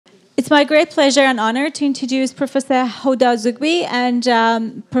It's my great pleasure and honor to introduce Professor Huda Zoghbi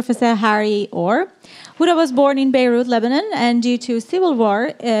and Professor Harry Orr. Huda was born in Beirut, Lebanon, and due to civil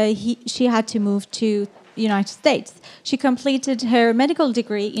war, she had to move to the United States. She completed her medical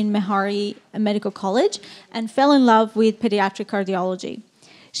degree in Mehari Medical College and fell in love with pediatric cardiology.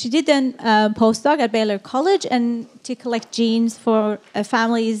 She did then postdoc at Baylor College and to collect genes for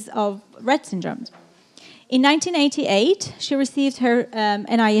families of Rett syndrome. In 1988, she received her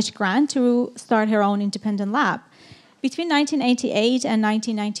NIH grant to start her own independent lab. Between 1988 and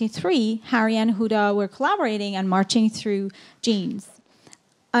 1993, Harry and Huda were collaborating and marching through genes.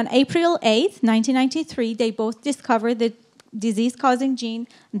 On April 8, 1993, they both discovered the disease-causing gene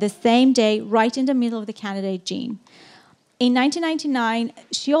the same day, right in the middle of the candidate gene. In 1999,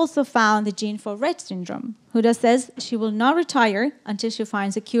 she also found the gene for Rett syndrome. Huda says she will not retire until she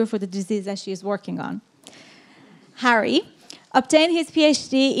finds a cure for the disease that she is working on. Harry obtained his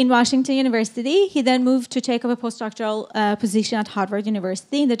PhD in Washington University. He then moved to take up a postdoctoral position at Harvard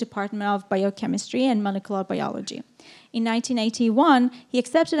University in the Department of Biochemistry and Molecular Biology. In 1981, he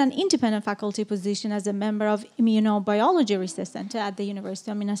accepted an independent faculty position as a member of Immunobiology Research Center at the University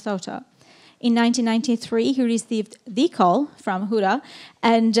of Minnesota. In 1993, he received the call from Huda,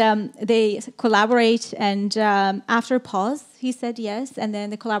 and they collaborate. And after a pause, he said yes, and then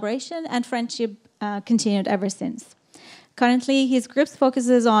the collaboration and friendship continued ever since. Currently, his group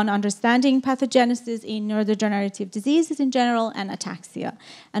focuses on understanding pathogenesis in neurodegenerative diseases in general and ataxia,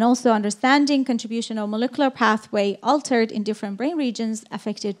 and also understanding contribution of molecular pathway altered in different brain regions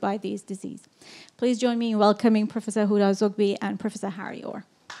affected by these diseases. Please join me in welcoming Professor Huda Zoghbi and Professor Harry Orr.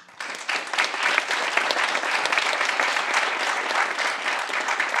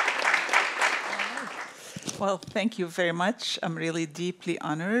 Well, thank you very much. I'm really deeply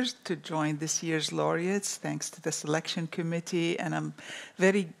honored to join this year's laureates, thanks to the selection committee, and I'm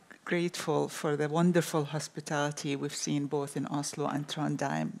very grateful for the wonderful hospitality we've seen both in Oslo and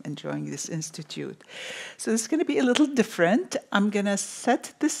Trondheim enjoying this institute. So it's going to be a little different. I'm going to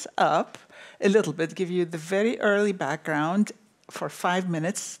set this up a little bit, give you the very early background for 5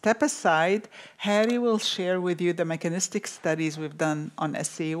 minutes, step aside. Harry will share with you the mechanistic studies we've done on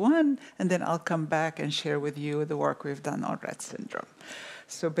SCA1, and then I'll come back and share with you the work we've done on Rett syndrome.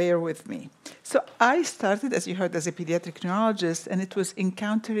 So bear with me. So I started, as you heard, as a pediatric neurologist, and it was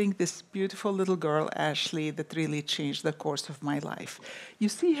encountering this beautiful little girl, Ashley, that really changed the course of my life. You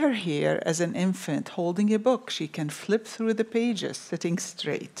see her here as an infant holding a book. She can flip through the pages, sitting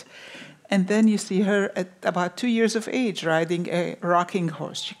straight. And then you see her at about 2 years of age riding a rocking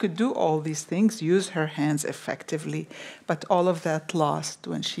horse. She could do all these things, use her hands effectively, but all of that lost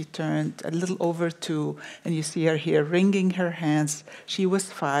when she turned a little over 2, and you see her here wringing her hands. She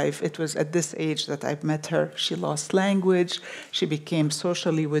was 5. It was at this age that I met her. She lost language. She became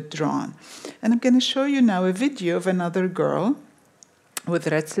socially withdrawn. And I'm going to show you now a video of another girl with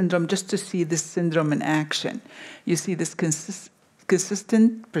Rett syndrome just to see this syndrome in action. You see this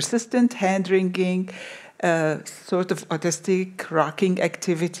persistent hand-wringing, sort of autistic rocking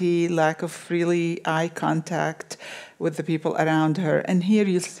activity, lack of really eye contact with the people around her. And here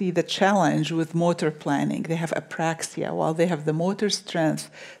you see the challenge with motor planning. They have apraxia. While they have the motor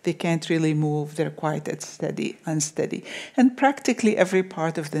strength, they can't really move. They're quite unsteady. And practically every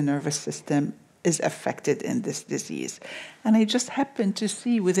part of the nervous system is affected in this disease. And I just happened to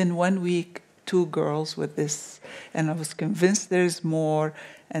see within 1 week 2 girls with this, and I was convinced there's more.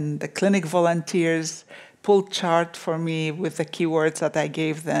 And the clinic volunteers pulled chart for me with the keywords that I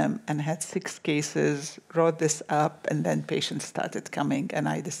gave them, and had 6 cases, wrote this up, and then patients started coming, and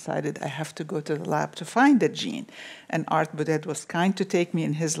I decided I have to go to the lab to find the gene. And Art Boudet was kind to take me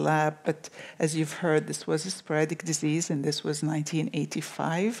in his lab, but as you've heard, this was a sporadic disease, and this was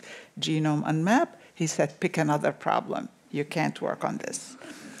 1985, genome unmapped. He said, pick another problem. You can't work on this.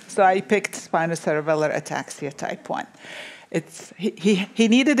 So I picked spinocerebellar ataxia type 1. He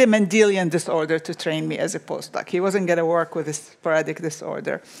needed a Mendelian disorder to train me as a postdoc. He wasn't going to work with a sporadic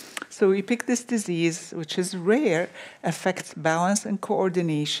disorder. So we picked this disease, which is rare, affects balance and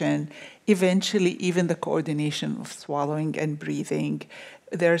coordination, eventually even the coordination of swallowing and breathing.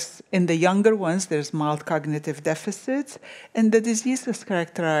 In the younger ones, there's mild cognitive deficits, and the disease is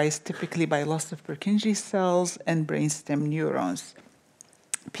characterized typically by loss of Purkinje cells and brainstem neurons.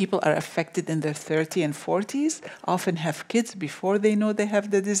 People are affected in their 30s and 40s, often have kids before they know they have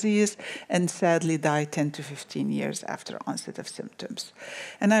the disease, and sadly die 10 to 15 years after onset of symptoms.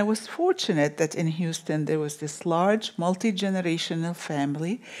 And I was fortunate that in Houston there was this large multi-generational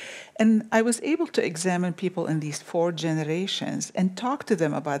family, and I was able to examine people in these 4 generations and talk to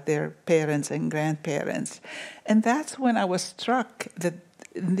them about their parents and grandparents. And that's when I was struck that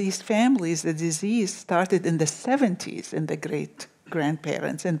in these families, the disease started in the 70s in the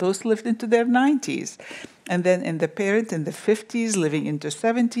great-grandparents, and those lived into their 90s. And then in the parent in the 50s, living into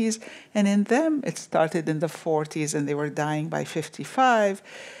 70s, and in them it started in the 40s, and they were dying by 55.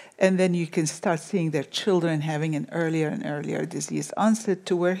 And then you can start seeing their children having an earlier and earlier disease onset,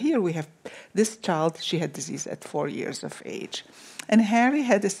 to where here we have this child, she had disease at 4 years of age. And Harry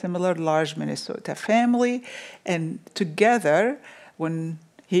had a similar large Minnesota family, and together, when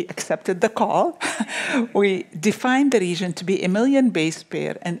he accepted the call, we defined the region to be a million base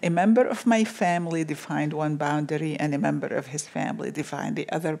pair, and a member of my family defined one boundary, and a member of his family defined the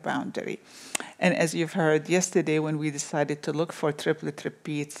other boundary. And as you've heard yesterday, when we decided to look for triplet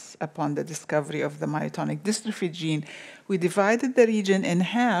repeats upon the discovery of the myotonic dystrophy gene, we divided the region in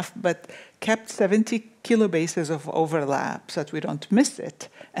half, but kept 70 kilobases of overlap so that we don't miss it.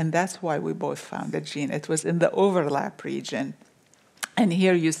 And that's why we both found the gene. It was in the overlap region. And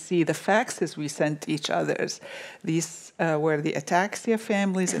here you see the faxes we sent each others. These were the ataxia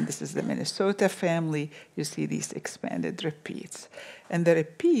families, and this is the Minnesota family. You see these expanded repeats. And the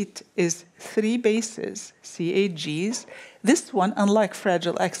repeat is 3 bases, CAGs. This one, unlike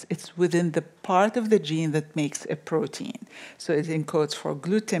Fragile X, it's within the part of the gene that makes a protein. So it encodes for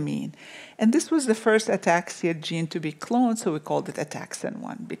glutamine. And this was the first ataxia gene to be cloned, so we called it ataxin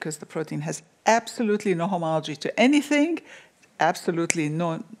 1, because the protein has absolutely no homology to anything, absolutely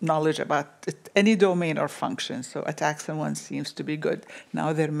no knowledge about any domain or function. So ataxin 1 seems to be good.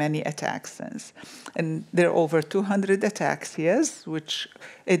 Now there are many ataxins. And there are over 200 ataxias, which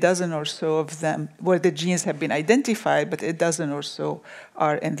a dozen or so of them, where the genes have been identified, but a dozen or so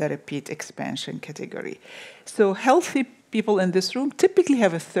are in the repeat expansion category. So healthy people in this room typically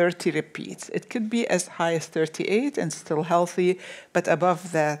have a 30 repeats. It could be as high as 38 and still healthy, but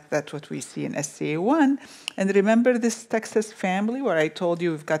above that, that's what we see in SCA1. And remember this Texas family where I told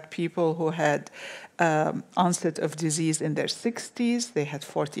you we've got people who had onset of disease in their 60s. They had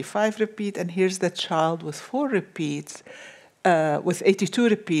 45 repeats, and here's the child with 4 repeats. With 82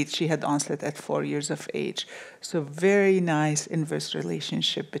 repeats, she had onset at 4 years of age. So very nice inverse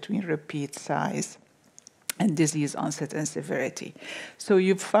relationship between repeat size and disease onset and severity. So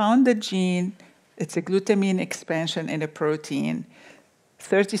you've found the gene. It's a glutamine expansion in a protein.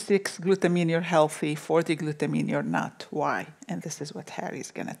 36 glutamine, you're healthy. 40 glutamine, you're not. Why? And this is what Harry's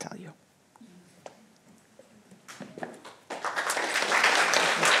going to tell you.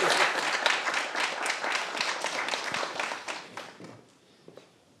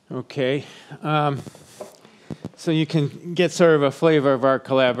 Okay. So you can get sort of a flavor of our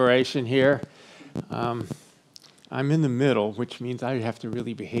collaboration here. I'm in the middle, which means I have to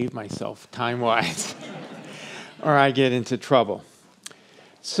really behave myself time-wise, or I get into trouble.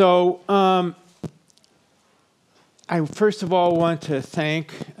 So I first of all want to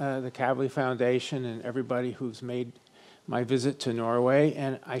thank the Kavli Foundation and everybody who's made my visit to Norway.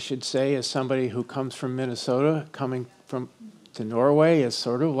 And I should say, as somebody who comes from Minnesota, coming to Norway is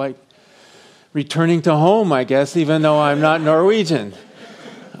sort of like returning to home, I guess, even though I'm not Norwegian.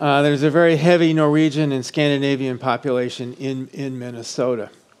 There's a very heavy Norwegian and Scandinavian population in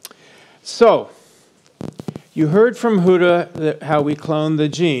Minnesota. So, you heard from Huda how we cloned the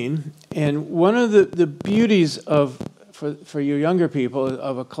gene, and one of the beauties for you younger people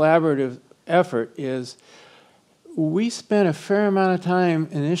of a collaborative effort is we spent a fair amount of time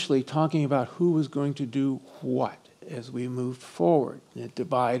initially talking about who was going to do what as we moved forward,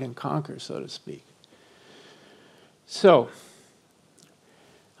 divide and conquer, so to speak. So,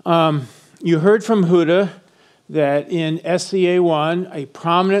 you heard from Huda that in SCA1, a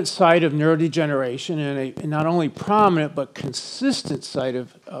prominent site of neurodegeneration, and a not only prominent but consistent site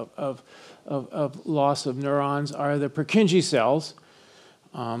of loss of neurons are the Purkinje cells,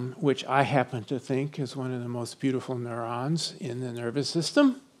 which I happen to think is one of the most beautiful neurons in the nervous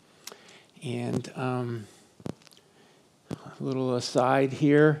system. And a little aside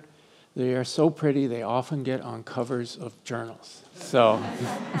here, they are so pretty, they often get on covers of journals. So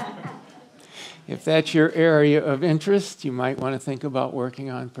if that's your area of interest, you might want to think about working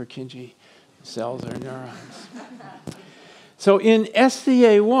on Purkinje cells or neurons. So in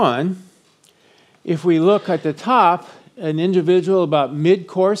SCA1, if we look at the top, an individual about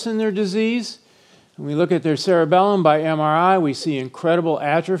mid-course in their disease, and we look at their cerebellum by MRI, we see incredible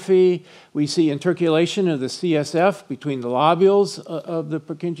atrophy. We see interculation of the CSF between the lobules of the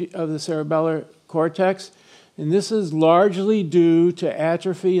cerebellar cortex. And this is largely due to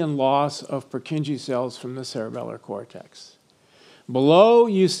atrophy and loss of Purkinje cells from the cerebellar cortex. Below,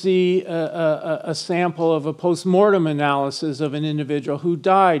 you see a sample of a postmortem analysis of an individual who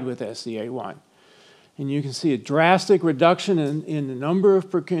died with SCA1. And you can see a drastic reduction in the number of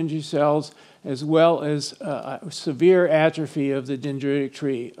Purkinje cells, as well as severe atrophy of the dendritic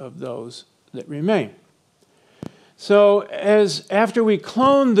tree of those that remain. So after we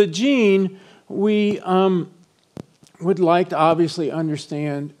clone the gene, we would like to obviously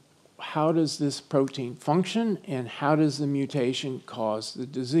understand how does this protein function and how does the mutation cause the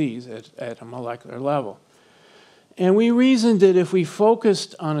disease at a molecular level. And we reasoned that if we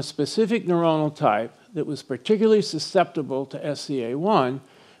focused on a specific neuronal type that was particularly susceptible to SCA1,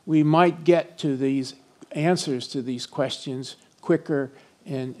 we might get to these answers to these questions quicker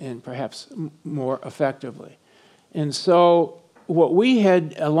and perhaps more effectively. And so what we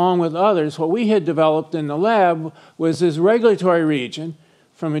had, along with others, what we had developed in the lab was this regulatory region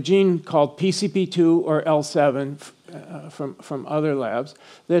from a gene called PCP2 or L7 from other labs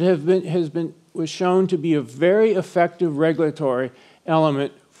that was shown to be a very effective regulatory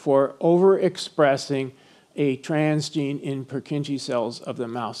element for overexpressing a transgene in Purkinje cells of the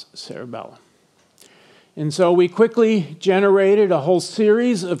mouse cerebellum. And so we quickly generated a whole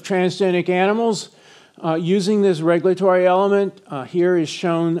series of transgenic animals using this regulatory element. Here is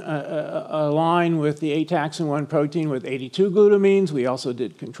shown a line with the ataxin-1 protein with 82 glutamines. We also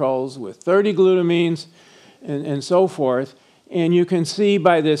did controls with 30 glutamines and so forth. And you can see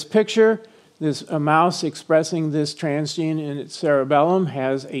by this picture, a mouse expressing this transgene in its cerebellum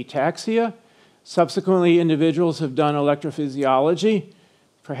has ataxia. Subsequently, individuals have done electrophysiology.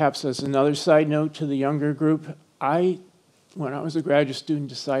 Perhaps as another side note to the younger group, when I was a graduate student,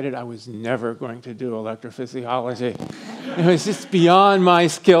 decided I was never going to do electrophysiology. It was just beyond my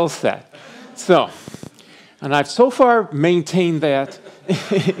skill set. So, and I've so far maintained that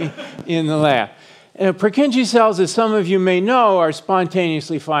in the lab. Purkinje cells, as some of you may know, are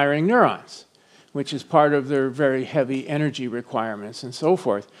spontaneously firing neurons, which is part of their very heavy energy requirements and so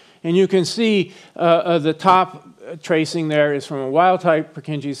forth. And you can see the top tracing there is from a wild-type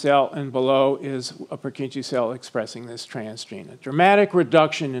Purkinje cell, and below is a Purkinje cell expressing this transgene, a dramatic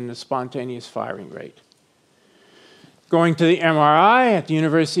reduction in the spontaneous firing rate. Going to the MRI at the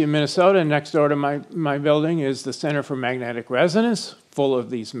University of Minnesota, next door to my building is the Center for Magnetic Resonance, full of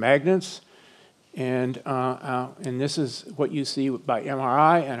these magnets. And this is what you see by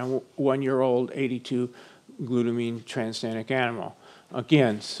MRI and a one-year-old 82 glutamine transgenic animal.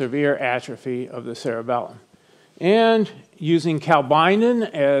 Again, severe atrophy of the cerebellum. And using calbindin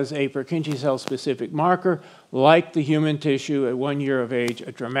as a Purkinje cell-specific marker, like the human tissue at 1 year of age,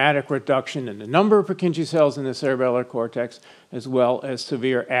 a dramatic reduction in the number of Purkinje cells in the cerebellar cortex, as well as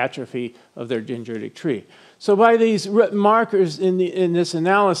severe atrophy of their dendritic tree. So by these markers in this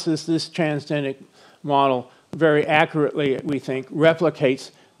analysis, this transgenic model very accurately, we think,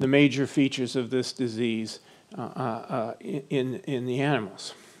 replicates the major features of this disease in the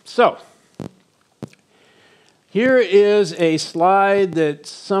animals. So here is a slide that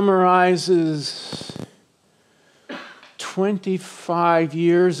summarizes 25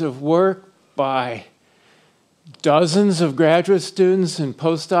 years of work by dozens of graduate students and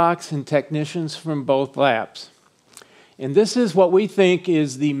postdocs and technicians from both labs. And this is what we think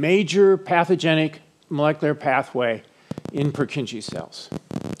is the major pathogenic molecular pathway in Purkinje cells.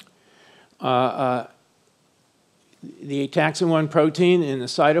 The ataxin-1 protein in the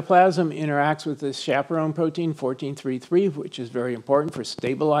cytoplasm interacts with this chaperone protein, 1433, which is very important for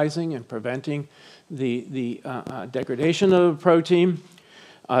stabilizing and preventing the degradation of the protein.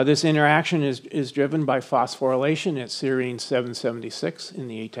 This interaction is driven by phosphorylation at serine 776 in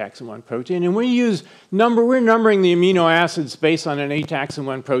the ataxin-1 protein. And we're numbering the amino acids based on an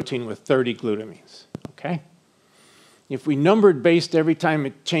ataxin-1 protein with 30 glutamines, okay? If we numbered based every time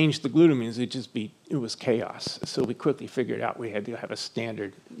it changed the glutamines, it was chaos. So we quickly figured out we had to have a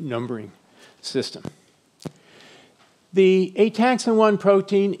standard numbering system. The ataxin-1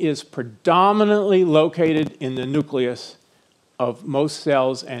 protein is predominantly located in the nucleus of most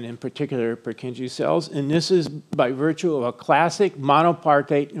cells, and in particular Purkinje cells. And this is by virtue of a classic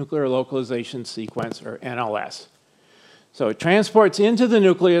monopartate nuclear localization sequence, or NLS. So it transports into the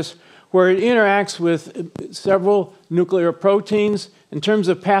nucleus, where it interacts with several nuclear proteins. In terms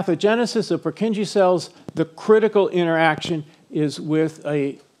of pathogenesis of Purkinje cells, the critical interaction is with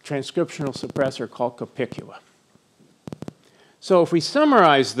a transcriptional suppressor called Capicula. So if we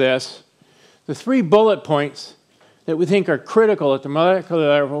summarize this, the 3 bullet points that we think are critical at the molecular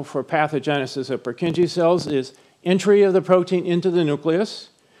level for pathogenesis of Purkinje cells is entry of the protein into the nucleus,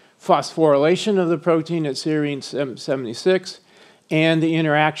 phosphorylation of the protein at serine 776, and the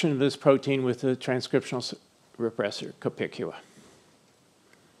interaction of this protein with the transcriptional repressor, Capicula.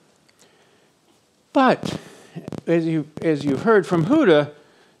 But as you heard from Huda,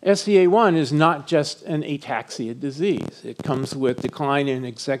 SCA1 is not just an ataxia disease. It comes with decline in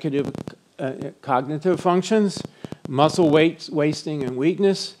executive cognitive functions, muscle wasting and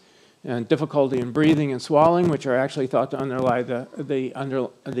weakness, and difficulty in breathing and swallowing, which are actually thought to underlie the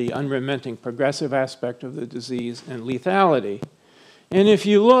unremitting progressive aspect of the disease, and lethality. And if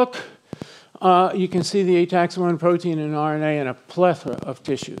you look, you can see the ataxia-1 protein and RNA in a plethora of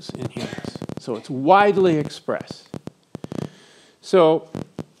tissues in humans. So it's widely expressed. So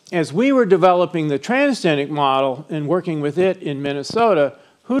as we were developing the transgenic model and working with it in Minnesota,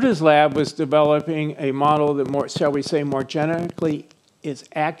 Huda's lab was developing a model that more, shall we say, more genetically is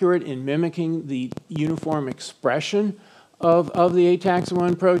accurate in mimicking the uniform expression of the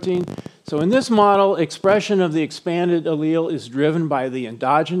ataxia-1 protein. So in this model, expression of the expanded allele is driven by the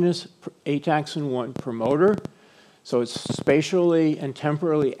endogenous ataxia-1 promoter. So it's spatially and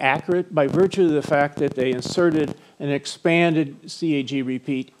temporally accurate by virtue of the fact that they inserted an expanded CAG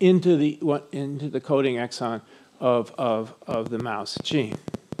repeat into the coding exon of the mouse gene.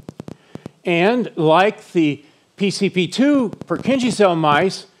 And like the PCP2 Purkinje cell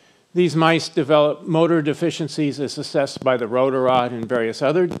mice, these mice develop motor deficiencies as assessed by the rotarod and various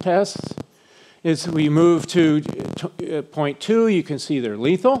other tests. As we move to point 2, you can see they're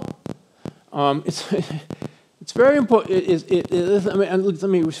lethal. It's very important. Let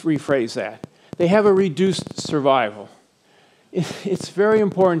me rephrase that. They have a reduced survival. It's very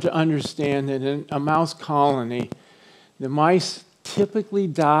important to understand that in a mouse colony, the mice typically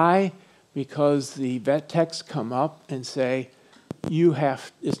die because the vet techs come up and say,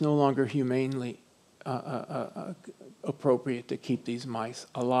 it's no longer humanely appropriate to keep these mice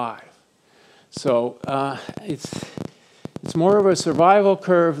alive. So it's more of a survival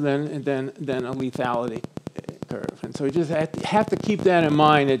curve than a lethality curve. And so we just have to keep that in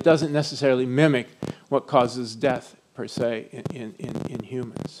mind. It doesn't necessarily mimic what causes death per se in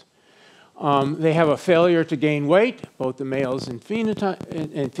humans. They have a failure to gain weight, both the males and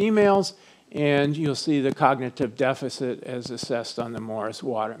females, and you'll see the cognitive deficit as assessed on the Morris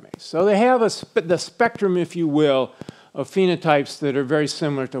water maze. So they have the spectrum, if you will, of phenotypes that are very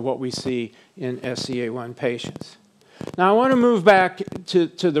similar to what we see in SCA1 patients. Now I want to move back to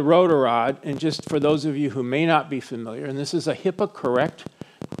the rotarod, and just for those of you who may not be familiar, and this is a HIPAA-correct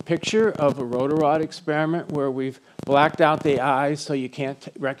picture of a rotarod experiment where we've blacked out the eyes so you can't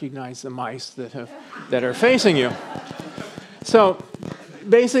recognize the mice that are facing you. So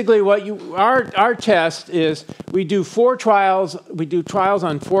basically our test is we do 4 trials. We do trials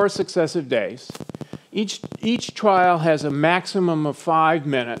on 4 successive days. Each trial has a maximum of 5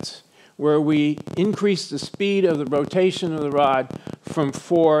 minutes where we increase the speed of the rotation of the rod from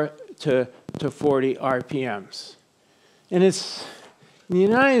 4 to 40 RPMs. And it's, in the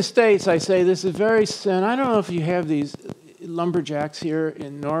United States, I say this is very thin. I don't know if you have these lumberjacks here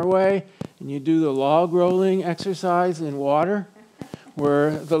in Norway, and you do the log rolling exercise in water,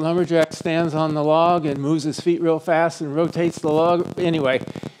 where the lumberjack stands on the log and moves his feet real fast and rotates the log. Anyway,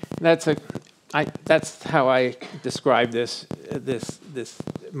 that's how I describe this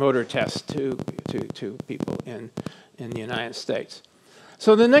motor test to people in the United States.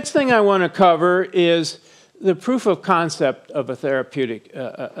 So the next thing I want to cover is the proof of concept of a therapeutic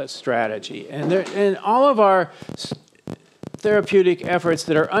strategy. And all of our therapeutic efforts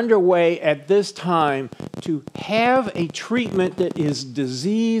that are underway at this time to have a treatment that is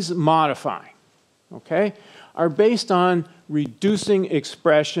disease modifying, okay, are based on reducing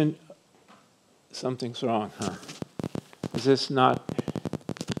expression. Something's wrong, huh? Is this not?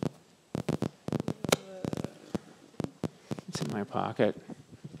 It's in my pocket.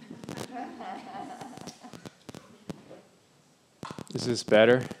 Is this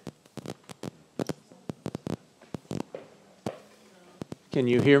better? Can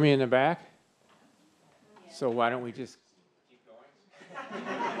you hear me in the back? So why don't we just keep going?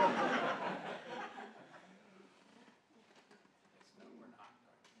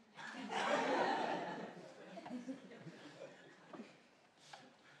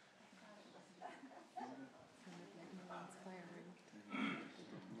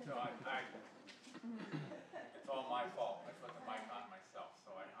 It's all my fault. I put the mic on myself,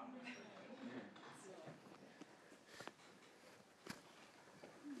 so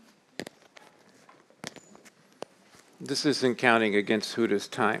This isn't counting against Huda's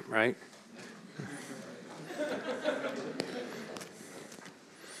time, right?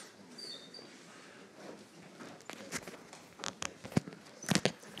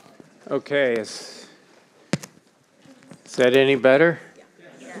 Okay, is that any better?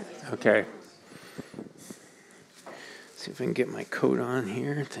 Yeah. Okay. See if I can get my coat on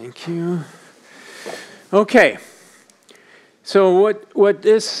here. Thank you. Okay. So what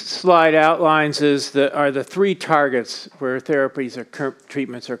this slide outlines are the three targets where therapies or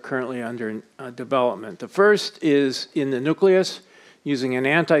treatments are currently under development. The first is in the nucleus, using an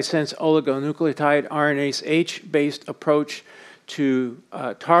antisense oligonucleotide RNase H-based approach to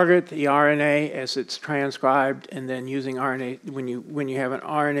target the RNA as it's transcribed, and then using RNA when you have an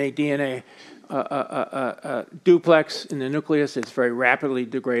RNA DNA duplex in the nucleus, it's very rapidly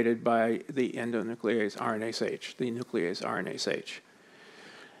degraded by the endonuclease RNase H, the nuclease RNase H.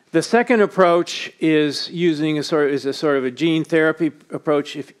 The second approach is using a sort of a gene therapy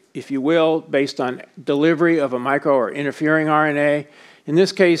approach, if you will, based on delivery of a micro or interfering RNA. In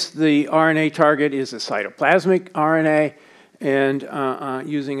this case, the RNA target is a cytoplasmic RNA, and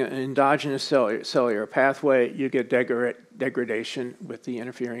using an endogenous cellular pathway, you get degradation with the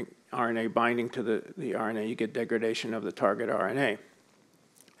interfering RNA binding to the RNA. You get degradation of the target RNA.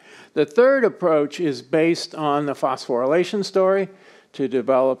 The third approach is based on the phosphorylation story to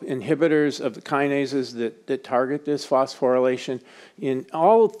develop inhibitors of the kinases that target this phosphorylation. In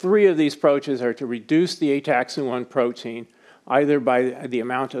all three of these approaches are to reduce the ataxin-1 protein, either by the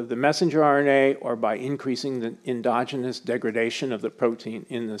amount of the messenger RNA or by increasing the endogenous degradation of the protein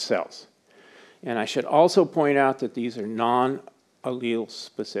in the cells. And I should also point out that these are non-allele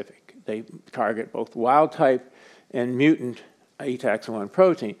specific. They target both wild type and mutant ataxin-1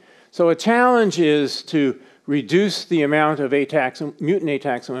 protein. So a challenge is to reduce the amount of mutant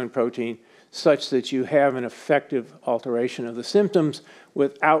ataxin-1 protein such that you have an effective alteration of the symptoms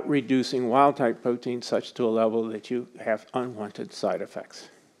without reducing wild-type protein such to a level that you have unwanted side effects.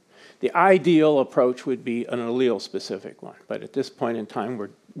 The ideal approach would be an allele-specific one, but at this point in time,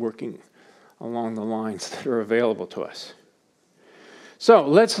 we're working along the lines that are available to us. So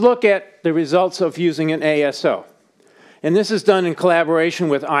let's look at the results of using an ASO. And this is done in collaboration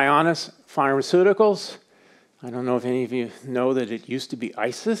with Ionis Pharmaceuticals. I don't know if any of you know that it used to be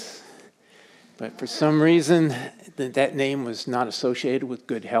ISIS. But for some reason, that name was not associated with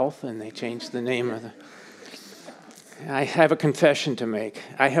good health, and they changed the name of the... I have a confession to make.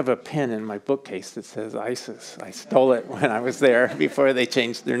 I have a pen in my bookcase that says ISIS. I stole it when I was there before they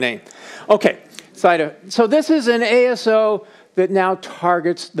changed their name. Okay, so this is an ASO that now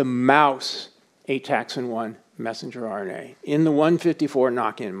targets the mouse ataxin-1 messenger RNA in the 154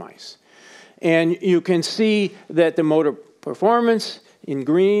 knock-in mice. And you can see that the motor performance in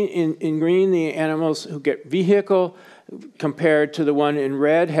green, the animals who get vehicle compared to the one in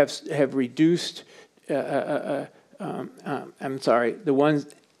red have reduced. I'm sorry,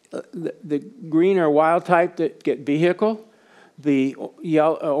 the green are wild type that get vehicle. The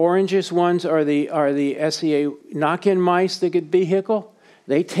orangish ones are the SEA knock-in mice that get vehicle.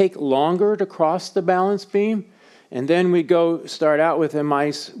 They take longer to cross the balance beam. And then we start out with the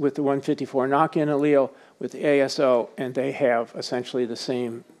mice with the 154 knock-in allele with the ASO, and they have essentially the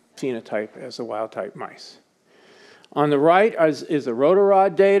same phenotype as the wild-type mice. On the right is the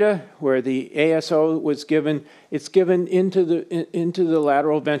rotarod data, where the ASO was given. It's given into the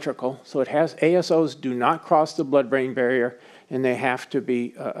lateral ventricle, so it has ASOs do not cross the blood-brain barrier, and they have to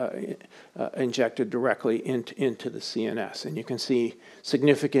be injected directly into the CNS. And you can see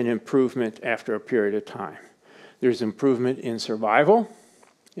significant improvement after a period of time. There's improvement in survival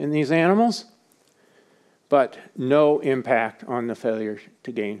in these animals, but no impact on the failure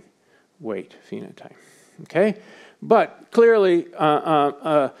to gain weight phenotype. Okay? But clearly,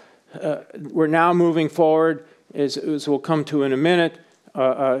 we're now moving forward, as we'll come to in a minute,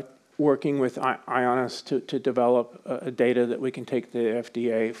 working with Ionis to develop data that we can take to the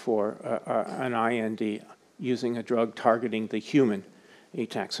FDA for an IND using a drug targeting the human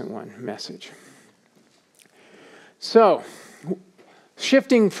ataxin-1 message. So,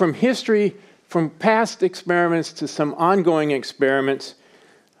 shifting from history, from past experiments to some ongoing experiments,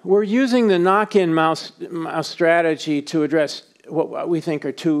 we're using the knock-in mouse strategy to address what we think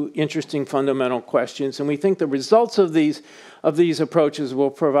are two interesting fundamental questions, and we think the results of these approaches will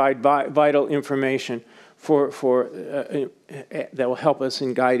provide vital information that will help us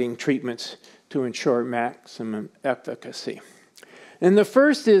in guiding treatments to ensure maximum efficacy. And the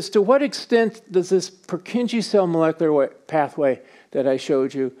first is, to what extent does this Purkinje cell molecular pathway that I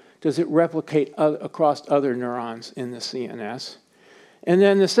showed you, does it replicate across other neurons in the CNS? And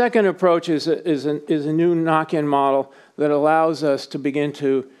then the second approach is a new knock-in model that allows us to begin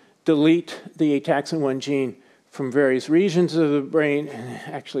to delete the ataxin-1 gene from various regions of the brain, and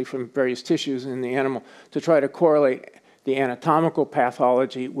actually from various tissues in the animal, to try to correlate the anatomical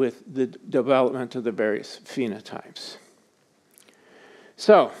pathology with the development of the various phenotypes.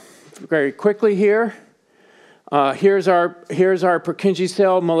 So, very quickly here, here's our Purkinje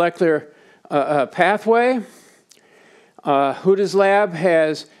cell molecular pathway. Huda's lab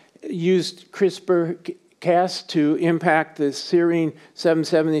has used CRISPR-Cas to impact the serine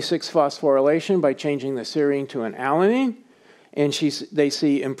 776 phosphorylation by changing the serine to an alanine. And they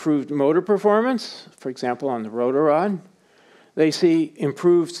see improved motor performance, for example, on the rotor rod. They see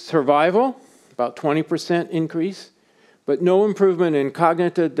improved survival, about 20% increase, but no improvement in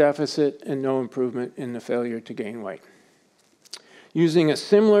cognitive deficit and no improvement in the failure to gain weight. Using a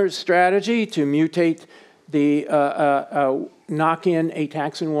similar strategy to mutate the knock-in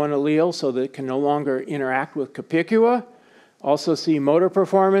ataxin-1 allele so that it can no longer interact with Capicua, also see motor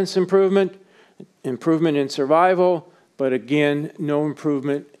performance improvement, improvement in survival, but again, no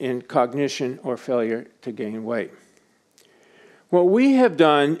improvement in cognition or failure to gain weight. What we have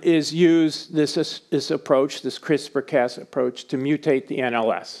done is use this approach, this CRISPR-Cas approach, to mutate the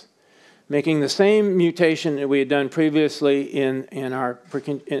NLS, making the same mutation that we had done previously in our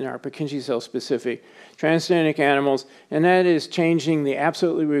Purkinje cell-specific transgenic animals, and that is changing the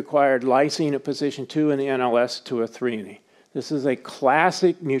absolutely required lysine at position 2 in the NLS to a threonine. This is a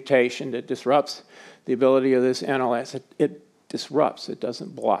classic mutation that disrupts the ability of this NLS. It disrupts, it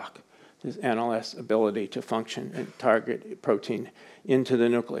doesn't block this NLS ability to function and target protein into the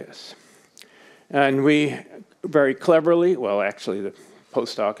nucleus. And we very cleverly, well, actually the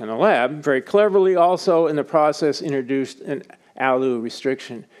postdoc in the lab, very cleverly also in the process introduced an ALU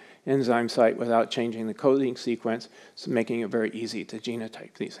restriction enzyme site without changing the coding sequence, so making it very easy to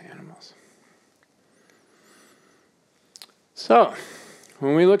genotype these animals. So,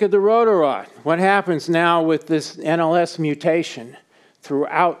 when we look at the rotor rod, what happens now with this NLS mutation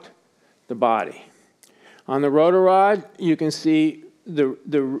throughout the body? On the rotor rod, you can see the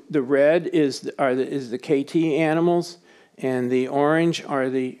red is the KT animals, and the orange are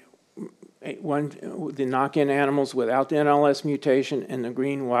the knock-in animals without the NLS mutation, and the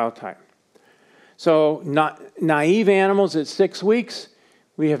green wild type. So, naive animals at 6 weeks,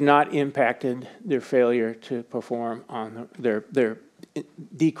 we have not impacted their failure to perform on their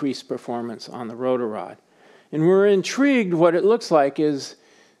decreased performance on the rotor rod. And we're intrigued. What it looks like is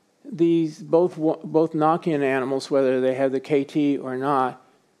these both knock-in animals, whether they have the KT or not,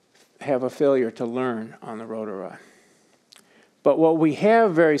 have a failure to learn on the rotor rod. But what we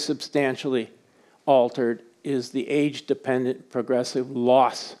have very substantially altered is the age-dependent progressive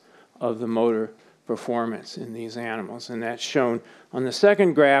loss of the motor performance in these animals. And that's shown on the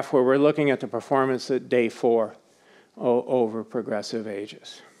second graph, where we're looking at the performance at day 4 over progressive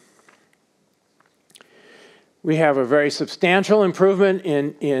ages. We have a very substantial improvement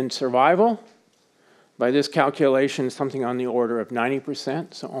in survival. By this calculation, something on the order of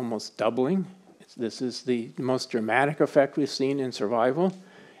 90%, so almost doubling. This is the most dramatic effect we've seen in survival.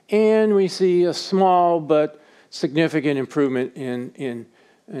 And we see a small but significant improvement in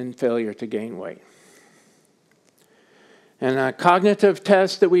failure to gain weight. And a cognitive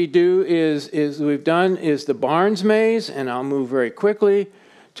test that we do is the Barnes maze, and I'll move very quickly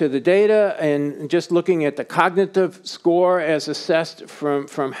to the data, and just looking at the cognitive score as assessed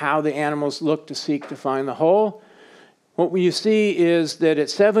from how the animals look to seek to find the whole. What you see is that at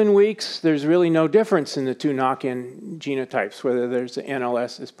 7 weeks, there's really no difference in the two knock-in genotypes, whether there's the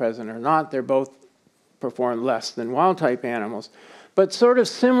NLS is present or not. They're both perform less than wild-type animals. But sort of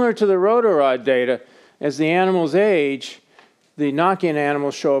similar to the rotor rod data, as the animals age, the knock-in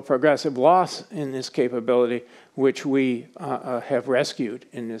animals show a progressive loss in this capability, which we have rescued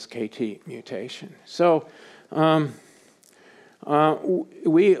in this KT mutation. So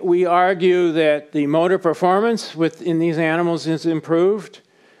we argue that the motor performance in these animals is improved.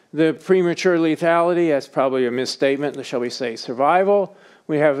 The premature lethality, that's probably a misstatement, shall we say survival.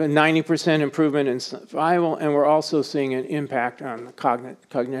 We have a 90% improvement in survival, and we're also seeing an impact on the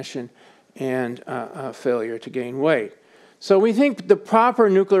cognition and failure to gain weight. So we think the proper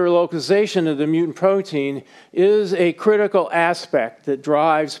nuclear localization of the mutant protein is a critical aspect that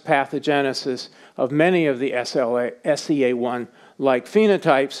drives pathogenesis of many of the SCA1-like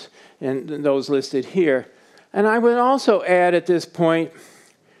phenotypes, and those listed here. And I would also add at this point,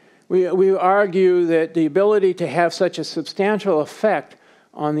 we argue that the ability to have such a substantial effect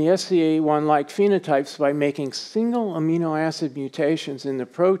on the SCA1-like phenotypes by making single amino acid mutations in the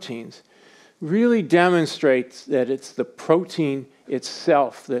proteins really demonstrates that it's the protein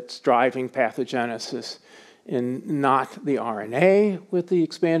itself that's driving pathogenesis and not the RNA with the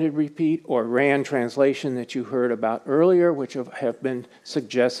expanded repeat or RAN translation that you heard about earlier, which have been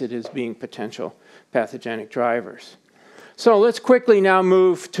suggested as being potential pathogenic drivers. So let's quickly now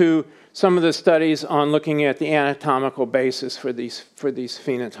move to some of the studies on looking at the anatomical basis for these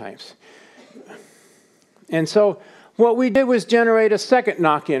phenotypes. And so what we did was generate a second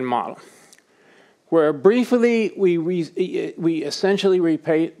knock-in model. where briefly we essentially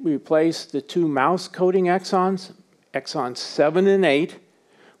replaced the two mouse coding exons, exons 7 and 8,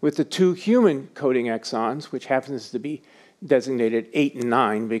 with the two human coding exons, which happens to be designated 8 and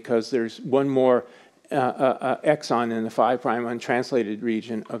 9 because there's one more exon in the 5' untranslated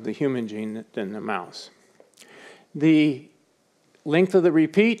region of the human gene than the mouse. The length of the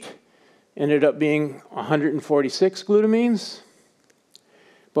repeat ended up being 146 glutamines.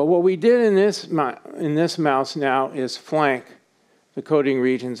 But what we did in this mouse now is flank the coding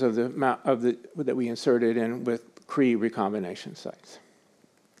regions of that we inserted in with Cre recombination sites.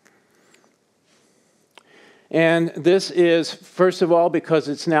 And this is, first of all, because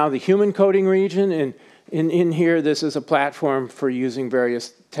it's now the human coding region, and in here, this is a platform for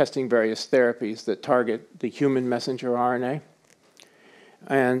testing various therapies that target the human messenger RNA,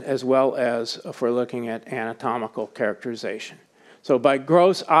 and as well as for looking at anatomical characterization. So by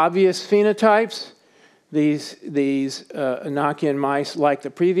gross obvious phenotypes, these knock-in mice, like the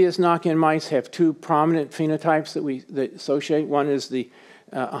previous knock-in mice, have two prominent phenotypes that associate. One is the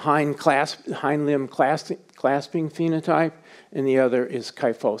hind limb clasping phenotype, and the other is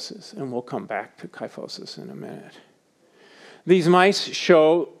kyphosis. And we'll come back to kyphosis in a minute. These mice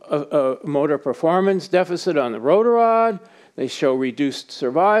show a motor performance deficit on the rotor rod. They show reduced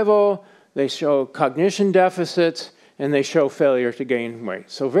survival. They show cognition deficits, and they show failure to gain weight.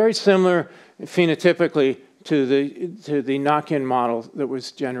 So very similar phenotypically to the knock-in model that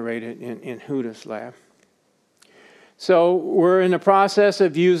was generated in Huda's lab. So we're in the process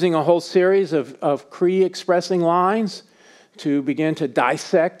of using a whole series of Cre-expressing lines to begin to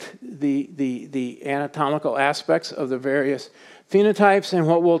dissect the anatomical aspects of the various phenotypes. And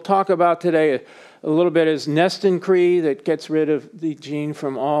what we'll talk about today a little bit is nestin Cre that gets rid of the gene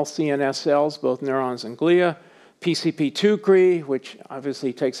from all CNS cells, both neurons and glia. PCP2 Cre, which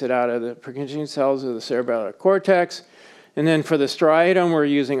obviously takes it out of the Purkinje cells of the cerebellar cortex. And then for the striatum, we're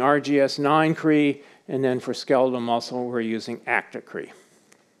using RGS9 Cre. And then for skeletal muscle, we're using acta Cre.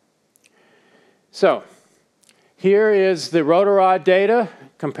 So here is the rotor rod data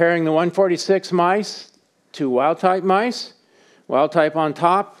comparing the 146 mice to wild-type mice. Wild-type on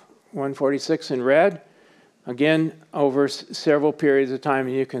top, 146 in red. Again, over several periods of time,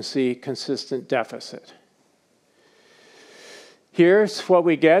 you can see consistent deficit. Here's what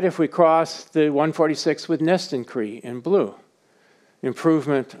we get if we cross the 146 with nestin Cre in blue.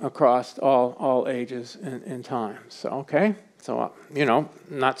 Improvement across all ages and times. So, okay, so,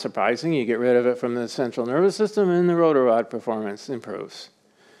 not surprising. You get rid of it from the central nervous system and the rotor rod performance improves.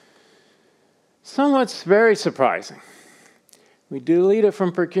 Somewhat very surprising. We delete it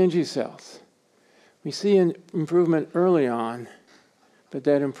from Purkinje cells. We see an improvement early on, but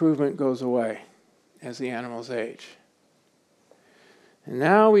that improvement goes away as the animals age. And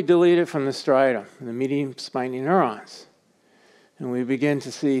now we delete it from the striatum, the medium spiny neurons. And we begin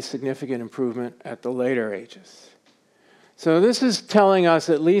to see significant improvement at the later ages. So this is telling us,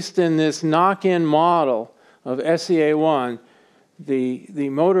 at least in this knock-in model of SEA1, the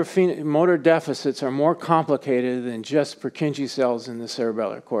motor deficits are more complicated than just Purkinje cells in the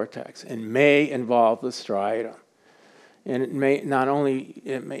cerebellar cortex and may involve the striatum. And it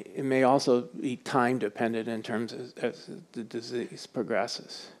may also be time dependent in terms of as the disease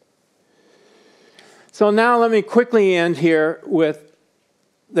progresses. So now let me quickly end here with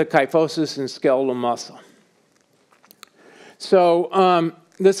the kyphosis and skeletal muscle. So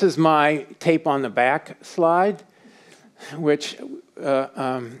this is my tape on the back slide, which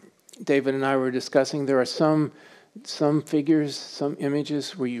David and I were discussing. There are some figures, some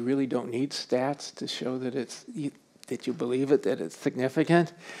images where you really don't need stats to show that that you believe it, that it's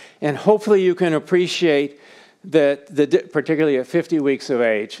significant. And hopefully you can appreciate that, particularly at 50 weeks of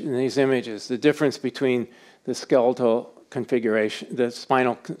age, in these images, the difference between the skeletal configuration, the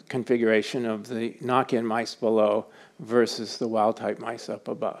spinal configuration of the knock-in mice below versus the wild-type mice up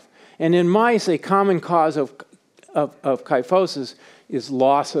above. And in mice, a common cause of kyphosis is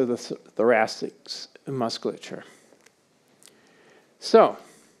loss of the thoracic musculature. So,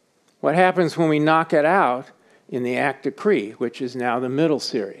 what happens when we knock it out in the acta Cre, which is now the middle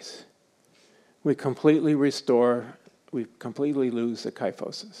series? We completely lose the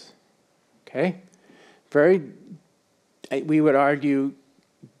kyphosis. Okay? We would argue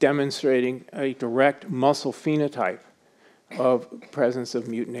demonstrating a direct muscle phenotype of presence of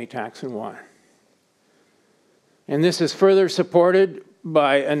mutant ataxin 1. And this is further supported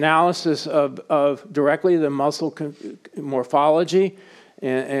by analysis of directly the muscle morphology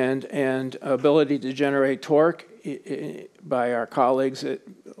and ability to generate torque by our colleagues at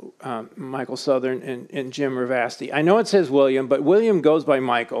Michael Southern and Jim Ravasti. I know it says William, but William goes by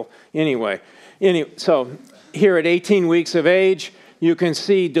Michael anyway. So here at 18 weeks of age, you can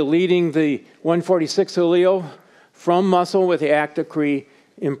see deleting the 146 allele from muscle with the active Cre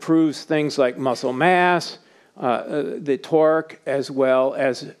improves things like muscle mass, the torque, as well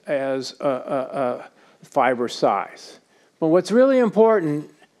as fiber size. But what's really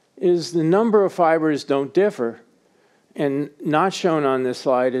important is the number of fibers don't differ. And not shown on this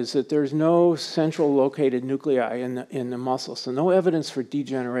slide is that there's no central located nuclei in the muscle, so no evidence for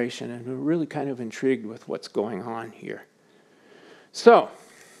degeneration, and we're really kind of intrigued with what's going on here. So,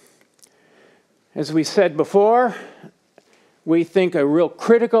 as we said before, we think a real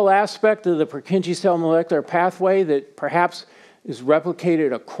critical aspect of the Purkinje cell molecular pathway that perhaps is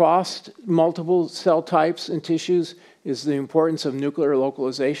replicated across multiple cell types and tissues is the importance of nuclear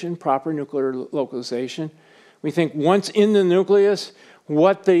localization, proper nuclear localization. We think once in the nucleus,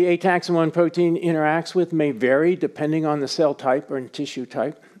 what the ataxin-1 protein interacts with may vary depending on the cell type or tissue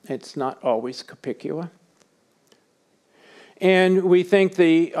type. It's not always capicula. And we think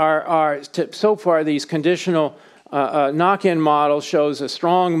so far these conditional knock-in model shows a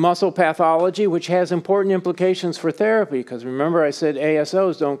strong muscle pathology, which has important implications for therapy, because remember I said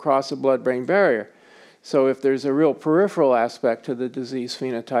ASOs don't cross the blood-brain barrier. So if there's a real peripheral aspect to the disease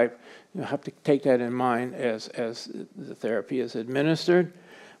phenotype, you have to take that in mind as the therapy is administered.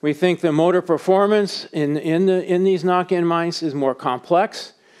 We think the motor performance in these knock-in mice is more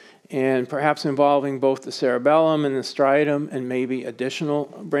complex, and perhaps involving both the cerebellum and the striatum and maybe additional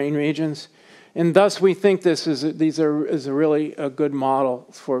brain regions. And thus we think this is a really a good model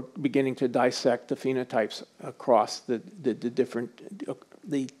for beginning to dissect the phenotypes across the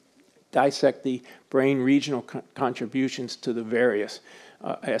dissect the brain regional contributions to the various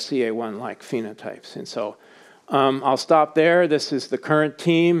SCA1-like phenotypes. And so I'll stop there. This is the current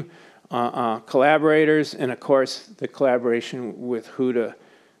team, collaborators, and of course the collaboration with Huda.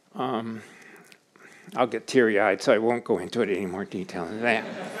 I'll get teary-eyed, so I won't go into it any more detail than that.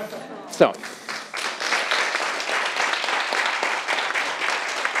 So.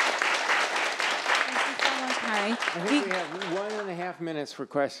 I think we have 1.5 minutes for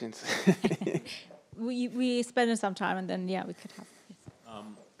questions. we spend some time, and then, yeah, we could have.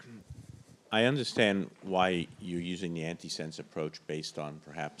 I understand why you're using the antisense approach based on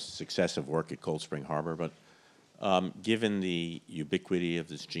perhaps successive work at Cold Spring Harbor, but given the ubiquity of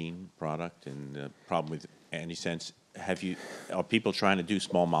this gene product and the problem with antisense, are people trying to do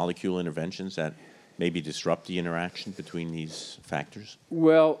small molecule interventions that maybe disrupt the interaction between these factors?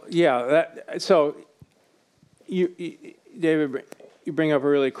 Well, yeah. So, David, you bring up a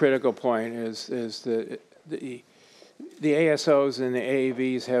really critical point. Is the ASOs and the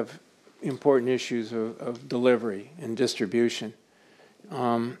AAVs have important issues of delivery and distribution.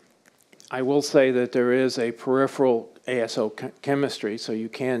 I will say that there is a peripheral ASO chemistry, so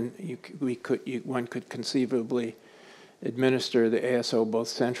one could conceivably administer the ASO both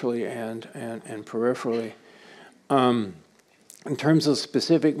centrally and peripherally. In terms of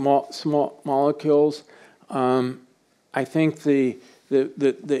specific small molecules, I think the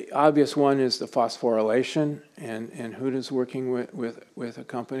obvious one is the phosphorylation, and Huda's working with a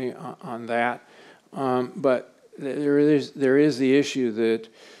company on that. But there is the issue that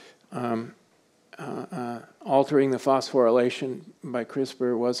altering the phosphorylation by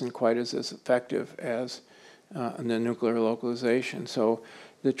CRISPR wasn't quite as effective as the nuclear localization. So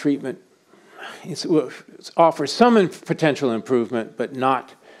the treatment offers some potential improvement, but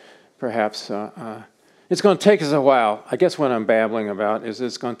not perhaps. It's going to take us a while. I guess what I'm babbling about is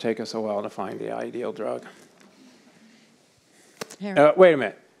it's going to take us a while to find the ideal drug. Wait a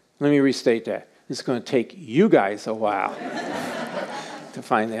minute. Let me restate that. It's going to take you guys a while to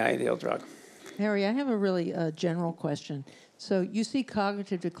find the ideal drug. Harry, I have a really general question. So you see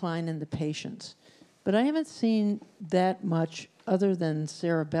cognitive decline in the patients, but I haven't seen that much other than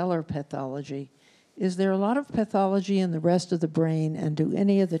cerebellar pathology. Is there a lot of pathology in the rest of the brain, and do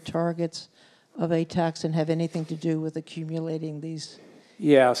any of the targets of ataxin have anything to do with accumulating these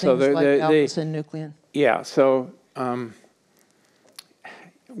things like alpha-synuclein? Yeah, so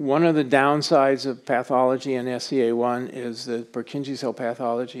one of the downsides of pathology in SCA1 is that Purkinje cell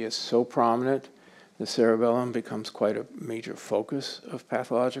pathology is so prominent, the cerebellum becomes quite a major focus of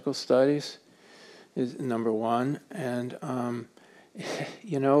pathological studies, is number one. And,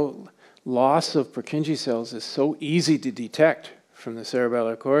 loss of Purkinje cells is so easy to detect from the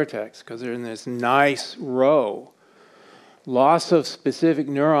cerebellar cortex because they're in this nice row. Loss of specific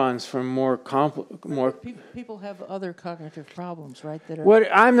neurons from more people have other cognitive problems, right?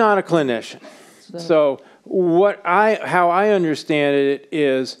 I'm not a clinician. So how I understand it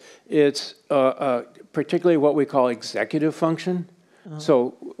is it's particularly what we call executive function.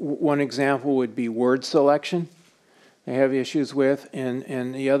 So one example would be word selection. They have issues with,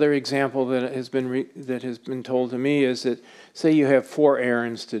 and the other example that has been told to me is that, say you have 4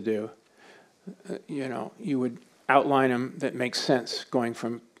 errands to do, you would outline them that make sense, going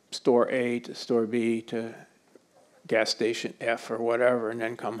from store A to store B to gas station F or whatever, and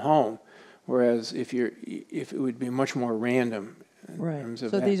then come home. Whereas if it would be much more random in terms of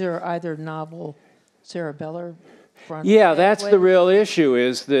So that. these are either novel cerebellar front. Yeah, that's the real issue,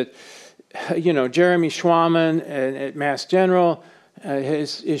 is that Jeremy Schwaman at Mass General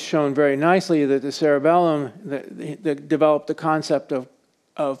has shown very nicely that the cerebellum that developed the concept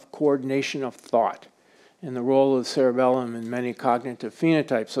of coordination of thought and the role of the cerebellum in many cognitive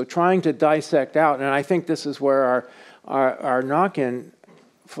phenotypes. So trying to dissect out, and I think this is where our knock-in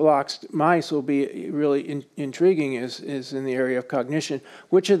floxed mice will be really intriguing, is in the area of cognition.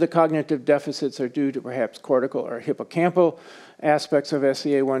 Which of the cognitive deficits are due to perhaps cortical or hippocampal aspects of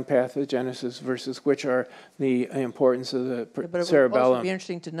SCA1 pathogenesis versus which are the importance of the But it would cerebellum? also be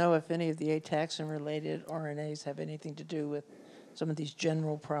interesting to know if any of the ataxin-related RNAs have anything to do with some of these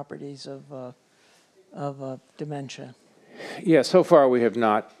general properties of dementia. Yeah, so far we have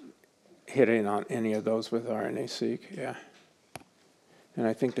not hit in on any of those with RNA-seq, yeah. And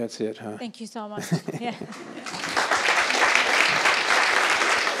I think that's it, huh? Thank you so much. Yeah.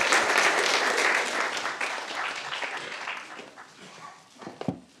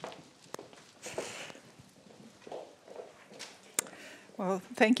 Well,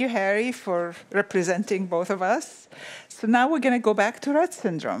 thank you, Harry, for representing both of us. So now we're going to go back to Rett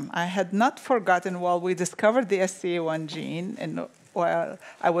syndrome. I had not forgotten while we discovered the SCA1 gene, and while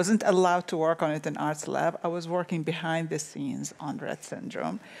I wasn't allowed to work on it in Arts Lab, I was working behind the scenes on Rett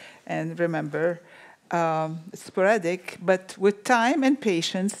syndrome. And remember, it's sporadic, but with time and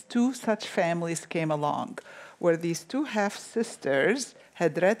patience, 2 such families came along, where these 2 half-sisters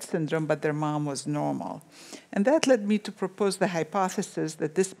had Rett syndrome, but their mom was normal. And that led me to propose the hypothesis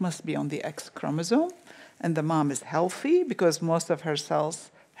that this must be on the X chromosome, and the mom is healthy because most of her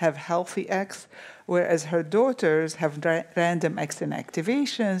cells have healthy X, whereas her daughters have random X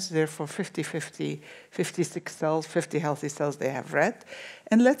inactivations, therefore 50-50, 56 cells, 50 healthy cells, they have Rett.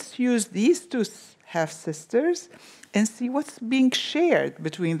 And let's use these 2 half-sisters and see what's being shared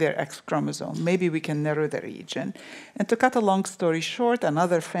between their X chromosome. Maybe we can narrow the region. And to cut a long story short,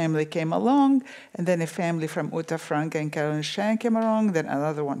 another family came along, and then a family from Uta Frank and Carolyn Shan came along, then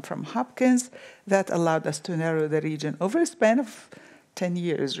another one from Hopkins. That allowed us to narrow the region over a span of 10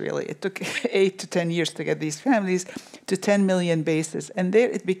 years, really. It took 8 to 10 years to get these families to 10 million bases. And there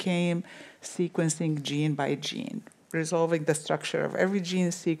it became sequencing gene by gene, resolving the structure of every gene,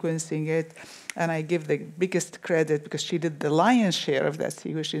 sequencing it. And I give the biggest credit, because she did the lion's share of that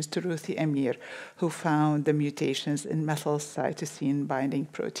sequencing, to Ruthie Emir, who found the mutations in methylcytosine binding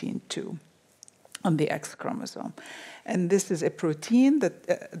protein 2 on the X chromosome. And this is a protein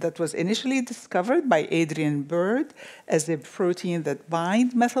that was initially discovered by Adrian Bird as a protein that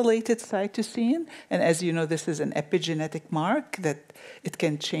binds methylated cytosine. And as you know, this is an epigenetic mark that it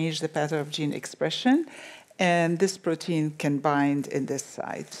can change the pattern of gene expression. And this protein can bind in this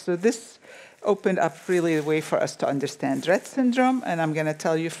site. So this opened up really a way for us to understand Rett syndrome. And I'm going to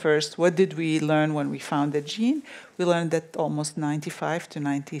tell you first, what did we learn when we found the gene? We learned that almost 95 to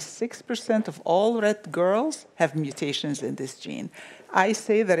 96% of all Rett girls have mutations in this gene. I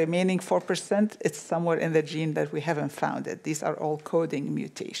say the remaining 4%, it's somewhere in the gene that we haven't found it. These are all coding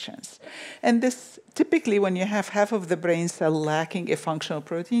mutations. And this, typically, when you have half of the brain cell lacking a functional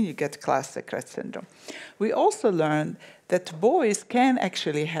protein, you get classic Rett syndrome. We also learned that boys can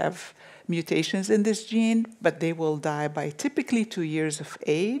actually have mutations in this gene, but they will die by typically 2 years of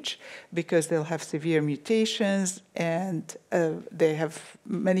age because they'll have severe mutations and they have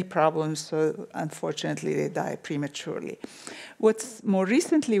many problems, so unfortunately they die prematurely. What's more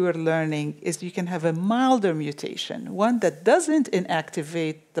recently we're learning is you can have a milder mutation, one that doesn't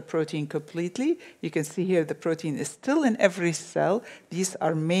inactivate the protein completely. You can see here the protein is still in every cell. These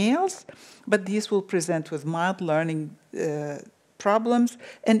are males, but these will present with mild learning problems.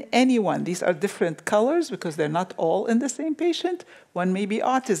 And anyone, these are different colors because they're not all in the same patient. One may be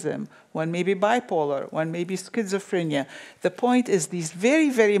autism, one may be bipolar, one may be schizophrenia. The point is these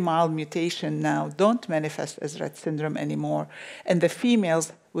very, very mild mutations now don't manifest as Rett syndrome anymore. And the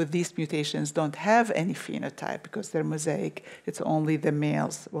females with these mutations don't have any phenotype because they're mosaic. It's only the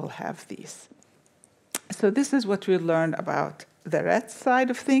males will have these. So this is what we learned about the Rett side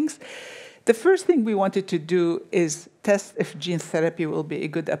of things. The first thing we wanted to do is test if gene therapy will be a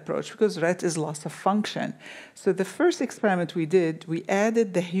good approach, because Rett is loss of function. So the first experiment we did, we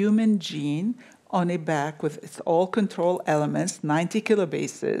added the human gene on a back with its all control elements, 90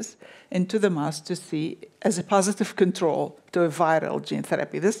 kilobases, into the mouse to see as a positive control to a viral gene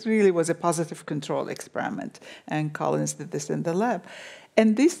therapy. This really was a positive control experiment, and Collins did this in the lab.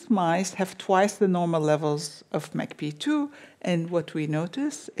 And these mice have twice the normal levels of MECP2, and what we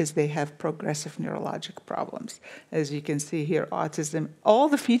notice is they have progressive neurologic problems. As you can see here, autism, all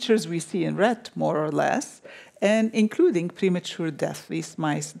the features we see in Rett, more or less, and including premature death. These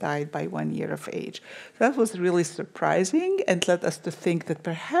mice died by 1 year of age. That was really surprising and led us to think that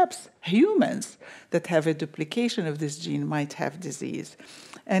perhaps humans that have a duplication of this gene might have disease.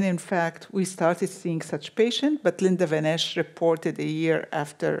 And in fact, we started seeing such patients, but Linda Van Esch reported a year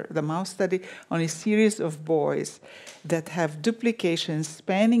after the mouse study on a series of boys that have duplications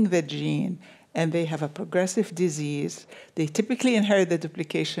spanning the gene, and they have a progressive disease. They typically inherit the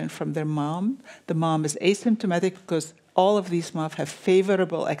duplication from their mom. The mom is asymptomatic because all of these moms have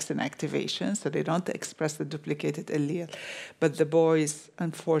favorable exon activation, so they don't express the duplicated allele. But the boys,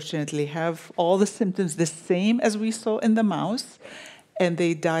 unfortunately, have all the symptoms the same as we saw in the mouse, and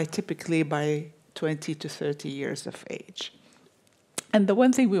they die typically by 20 to 30 years of age. And the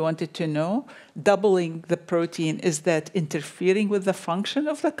one thing we wanted to know, doubling the protein, is that interfering with the function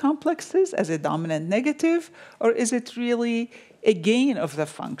of the complexes as a dominant negative, or is it really a gain of the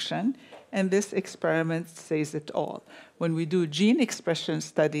function? And this experiment says it all. When we do gene expression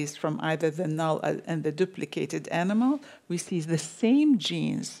studies from either the null and the duplicated animal, we see the same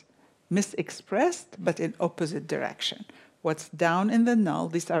genes misexpressed, but in opposite direction. What's down in the null,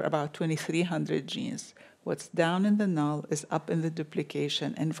 these are about 2,300 genes. What's down in the null is up in the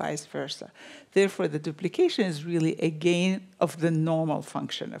duplication and vice versa. Therefore, the duplication is really a gain of the normal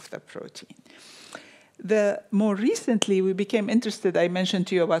function of the protein. More recently, we became interested. I mentioned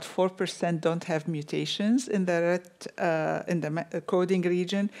to you about 4% don't have mutations in the coding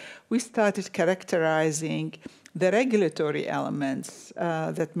region. We started characterizing the regulatory elements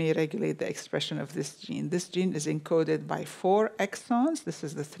that may regulate the expression of this gene. This gene is encoded by 4 exons. This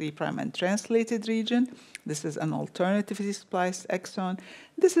is the 3' untranslated region. This is an alternatively spliced exon.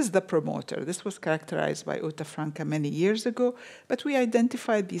 This is the promoter. This was characterized by Uta Franca many years ago, but we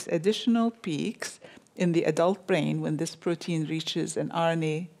identified these additional peaks in the adult brain when this protein reaches an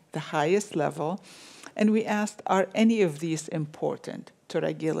RNA, the highest level, and we asked, are any of these important to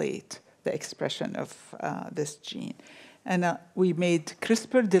regulate the expression of this gene? And we made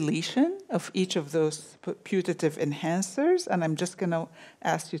CRISPR deletion of each of those putative enhancers, and I'm just going to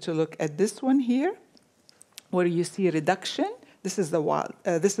ask you to look at this one here, where you see reduction. This is the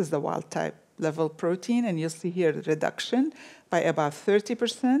wild type level protein, and you'll see here the reduction by about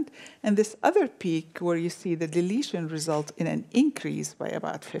 30%, and this other peak where you see the deletion result in an increase by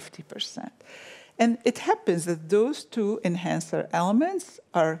about 50%. And it happens that those 2 enhancer elements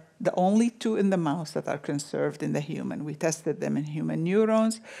are the only 2 in the mouse that are conserved in the human. We tested them in human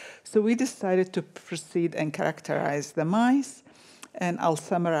neurons, so we decided to proceed and characterize the mice, and I'll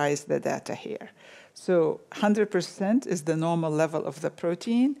summarize the data here. So 100% is the normal level of the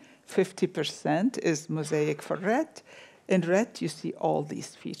protein, 50% is mosaic for Rett. In Rett, you see all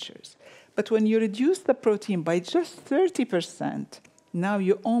these features. But when you reduce the protein by just 30%, now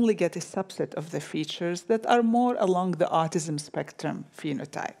you only get a subset of the features that are more along the autism spectrum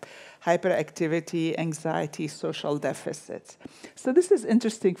phenotype: hyperactivity, anxiety, social deficits. So this is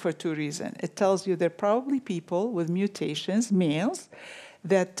interesting for 2 reasons. It tells you there are probably people with mutations, males,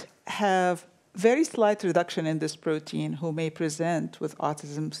 that have very slight reduction in this protein who may present with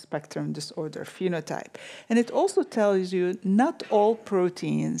autism spectrum disorder phenotype. And it also tells you not all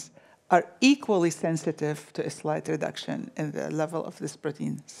proteins are equally sensitive to a slight reduction in the level of this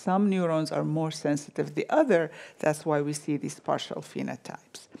protein. Some neurons are more sensitive than the other. That's why we see these partial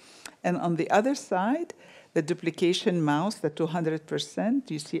phenotypes. And on the other side, the duplication mouse, the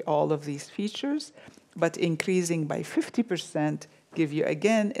 200%, you see all of these features, but increasing by 50% give you,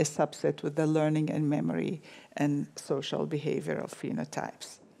 again, a subset with the learning and memory and social behavioral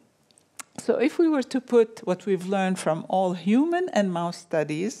phenotypes. So if we were to put what we've learned from all human and mouse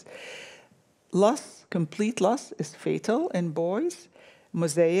studies, complete loss is fatal in boys.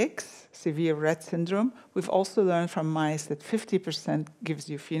 Mosaics, severe Rett syndrome. We've also learned from mice that 50% gives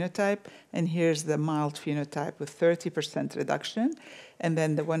you phenotype, and here's the mild phenotype with 30% reduction, and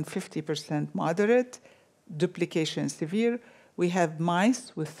then the 150% moderate, duplication severe. We have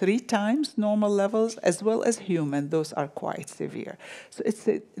mice with 3 times normal levels, as well as human. Those are quite severe. So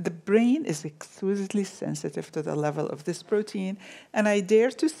the brain is exquisitely sensitive to the level of this protein. And I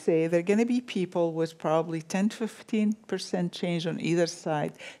dare to say there are going to be people with probably 10 to 15% change on either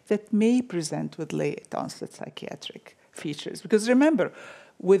side that may present with late onset psychiatric features. Because remember,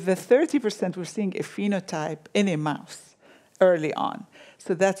 with the 30%, we're seeing a phenotype in a mouse early on.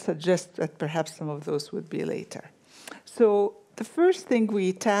 So that suggests that perhaps some of those would be later. So the first thing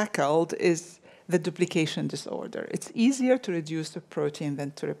we tackled is the duplication disorder. It's easier to reduce a protein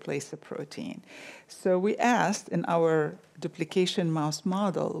than to replace a protein. So we asked in our duplication mouse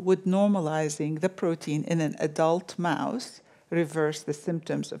model, would normalizing the protein in an adult mouse reverse the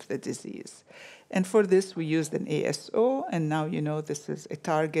symptoms of the disease? And for this, we used an ASO, and now you know this is a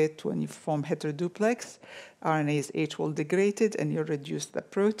target. When you form heteroduplex, RNase H will degrade it, and you reduce the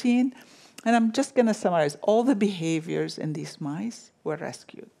protein. And I'm just going to summarize. All the behaviors in these mice were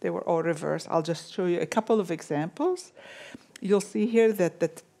rescued. They were all reversed. I'll just show you a couple of examples. You'll see here that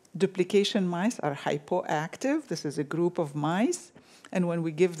the duplication mice are hypoactive. This is a group of mice. And when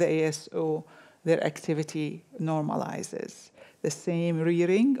we give the ASO, their activity normalizes. The same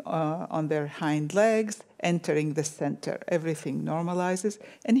rearing on their hind legs, entering the center. Everything normalizes.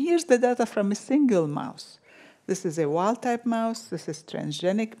 And here's the data from a single mouse. This is a wild-type mouse. This is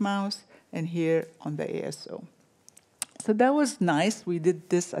transgenic mouse. And here on the ASO. So that was nice. We did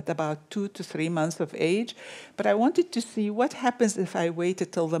this at about 2 to 3 months of age. But I wanted to see what happens if I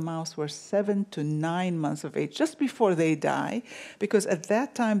waited till the mouse were 7 to 9 months of age, just before they die, because at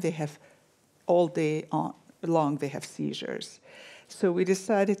that time they have all day long they have seizures. So we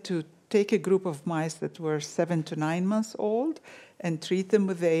decided to take a group of mice that were 7 to 9 months old and treat them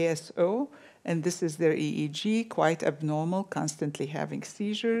with the ASO. And this is their EEG, quite abnormal, constantly having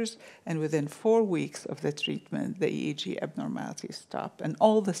seizures. And within 4 weeks of the treatment, the EEG abnormalities stop. And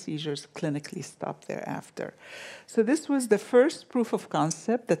all the seizures clinically stop thereafter. So this was the first proof of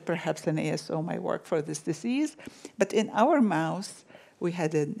concept that perhaps an ASO might work for this disease. But in our mouse, we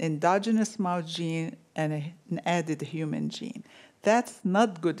had an endogenous mouse gene and an added human gene. That's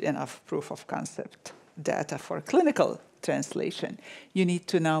not good enough proof of concept data for clinical translation. You need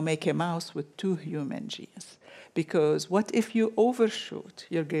to now make a mouse with 2 human genes. Because what if you overshoot?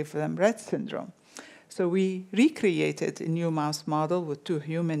 You give them Rett syndrome. So we recreated a new mouse model with 2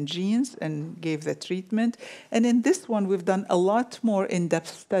 human genes and gave the treatment. And in this one, we've done a lot more in-depth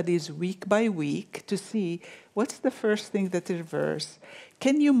studies week by week to see what's the first thing that reverses.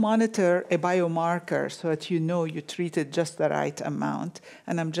 Can you monitor a biomarker so that you know you treated just the right amount?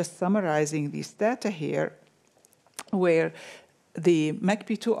 And I'm just summarizing these data here, where the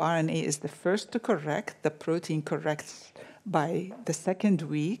MACP2 RNA is the first to correct. The protein corrects by the 2nd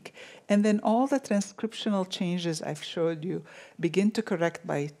week. And then all the transcriptional changes I've showed you begin to correct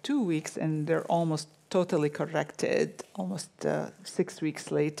by 2 weeks, and they're almost totally corrected almost 6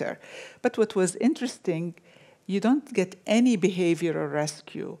 weeks later. But what was interesting, you don't get any behavioral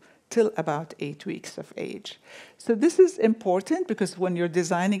rescue till about 8 weeks of age. So this is important because when you're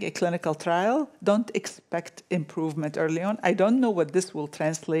designing a clinical trial, don't expect improvement early on. I don't know what this will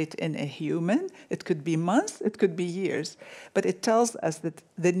translate in a human. It could be months, it could be years. But it tells us that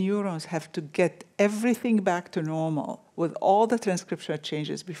the neurons have to get everything back to normal with all the transcriptional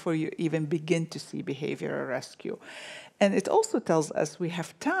changes before you even begin to see behavioral rescue. And it also tells us we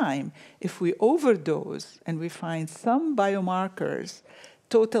have time. If we overdose and we find some biomarkers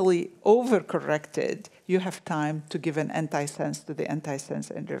totally overcorrected, you have time to give an antisense to the antisense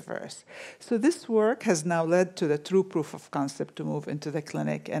in reverse. So this work has now led to the true proof of concept to move into the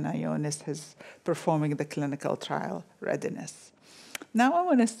clinic, and Ionis is performing the clinical trial readiness. Now I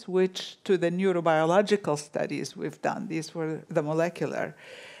want to switch to the neurobiological studies we've done. These were the molecular.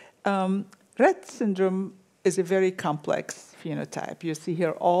 Rett syndrome is a very complex phenotype. You see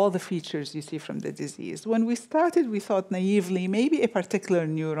here all the features you see from the disease. When we started, we thought naively, maybe a particular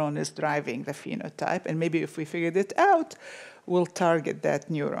neuron is driving the phenotype, and maybe if we figured it out, we'll target that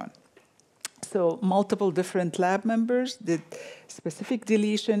neuron. So multiple different lab members did specific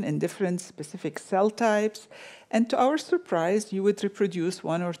deletion in different specific cell types. And to our surprise, you would reproduce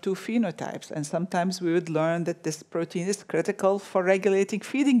 1 or 2 phenotypes. And sometimes we would learn that this protein is critical for regulating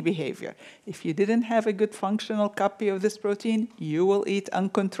feeding behavior. If you didn't have a good functional copy of this protein, you will eat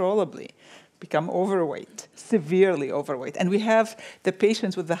uncontrollably, become overweight, severely overweight. And we have the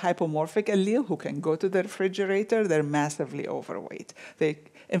patients with the hypomorphic allele who can go to the refrigerator, they're massively overweight.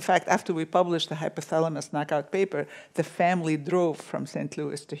 In fact, after we published the hypothalamus knockout paper, the family drove from St.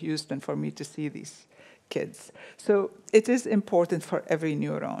 Louis to Houston for me to see these kids. So it is important for every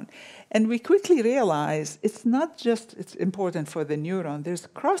neuron. And we quickly realize it's not just it's important for the neuron, there's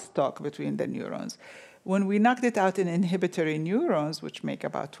crosstalk between the neurons. When we knocked it out in inhibitory neurons, which make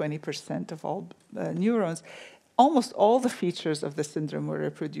about 20% of all neurons, almost all the features of the syndrome were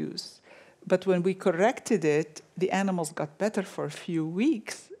reproduced. But when we corrected it, the animals got better for a few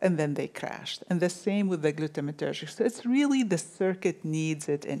weeks, and then they crashed. And the same with the glutamatergic. So it's really the circuit needs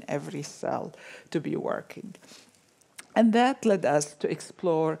it in every cell to be working. And that led us to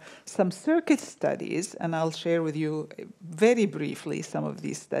explore some circuit studies, and I'll share with you very briefly some of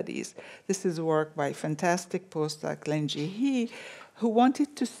these studies. This is work by fantastic postdoc Linji He, who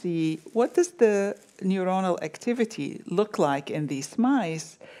wanted to see what does the neuronal activity look like in these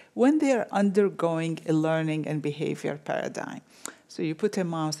mice when they are undergoing a learning and behavior paradigm. So you put a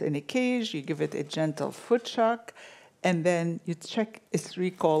mouse in a cage, you give it a gentle foot shock, and then you check its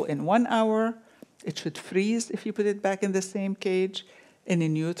recall in 1 hour. It should freeze if you put it back in the same cage. In a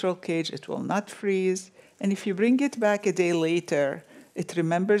neutral cage, it will not freeze. And if you bring it back a day later, it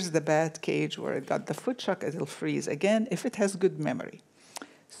remembers the bad cage where it got the foot shock, it'll freeze again if it has good memory.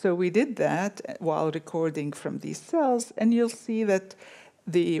 So we did that while recording from these cells, and you'll see that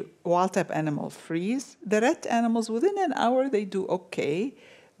the wild-type animal freeze. The rat animals, within an hour, they do okay,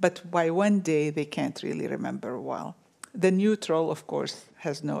 but by 1 day, they can't really remember well. The neutral, of course,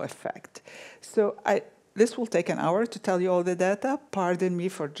 has no effect. So this will take an hour to tell you all the data. Pardon me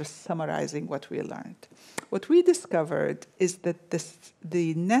for just summarizing what we learned. What we discovered is that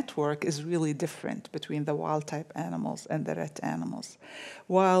the network is really different between the wild-type animals and the rat animals.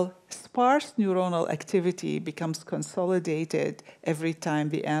 While sparse neuronal activity becomes consolidated every time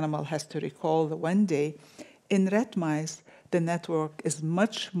the animal has to recall the 1 day, in rat mice, the network is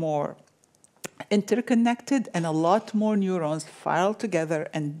much more interconnected, and a lot more neurons fire together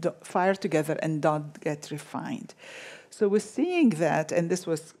and don't get refined. So we're seeing that, and this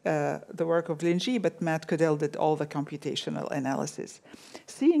was the work of Linji, but Matt Codell did all the computational analysis.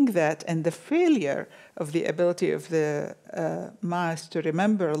 Seeing that and the failure of the ability of the mice to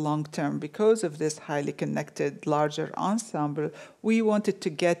remember long-term because of this highly connected, larger ensemble, we wanted to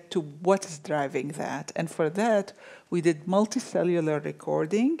get to what is driving that. And for that, we did multicellular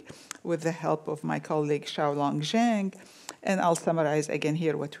recording with the help of my colleague Xiaolong Zhang. And I'll summarize again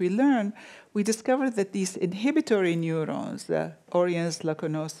here what we learned. We discovered that these inhibitory neurons, the oriens,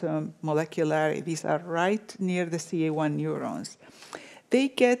 lacunosum, moleculare, these are right near the CA1 neurons. They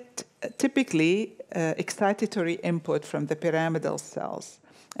get typically excitatory input from the pyramidal cells,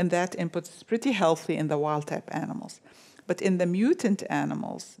 and that input is pretty healthy in the wild-type animals. But in the mutant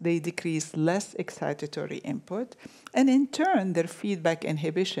animals, they decrease less excitatory input, and in turn, their feedback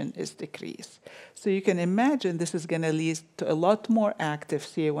inhibition is decreased. So you can imagine this is going to lead to a lot more active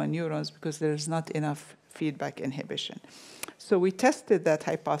CA1 neurons because there's not enough feedback inhibition. So we tested that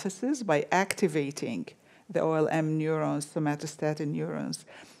hypothesis by activating the OLM neurons, somatostatin neurons,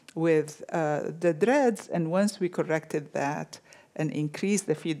 with the dreads, and once we corrected that and increased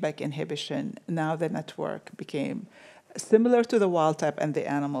the feedback inhibition, now the network became similar to the wild type, and the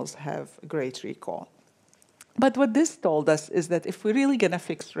animals have great recall. But what this told us is that if we're really going to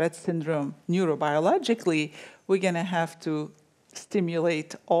fix Rett syndrome neurobiologically, we're going to have to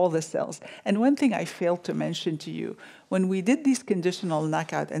stimulate all the cells. And one thing I failed to mention to you, when we did these conditional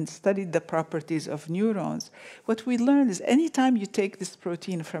knockout and studied the properties of neurons, what we learned is anytime you take this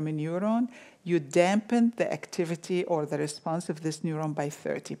protein from a neuron, you dampen the activity or the response of this neuron by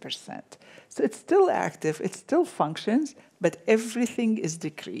 30%. So it's still active, it still functions, but everything is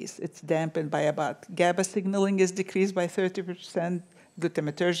decreased. It's dampened by about GABA signaling is decreased by 30%,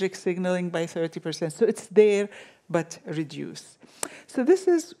 glutamatergic signaling by 30%. So it's there, but reduced. So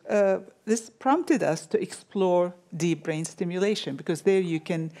this prompted us to explore deep brain stimulation, because there you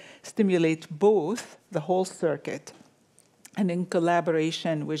can stimulate both the whole circuit. And in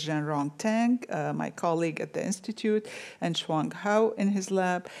collaboration with Zhenrong Tang, my colleague at the Institute, and Shuang Hao in his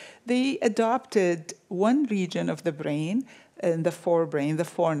lab, they adopted one region of the brain in the forebrain, the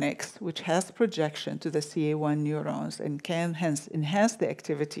fornix, which has projection to the CA1 neurons and can hence enhance the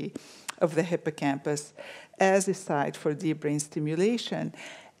activity of the hippocampus as a site for deep brain stimulation.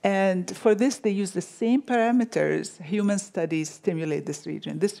 And for this, they use the same parameters. Human studies stimulate this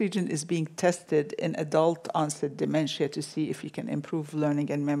region. This region is being tested in adult-onset dementia to see if you can improve learning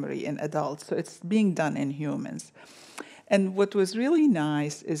and memory in adults. So it's being done in humans. And what was really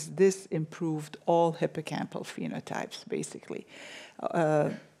nice is this improved all hippocampal phenotypes, basically.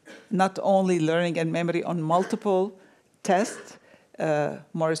 Not only learning and memory on multiple tests,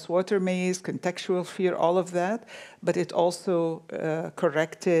 Morris water maze, contextual fear, all of that, but it also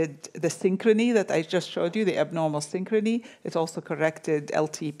corrected the synchrony that I just showed you, the abnormal synchrony. It also corrected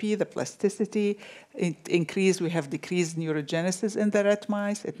LTP, the plasticity. It increased, we have decreased neurogenesis in the rat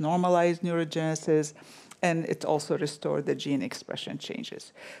mice. It normalized neurogenesis, and it also restored the gene expression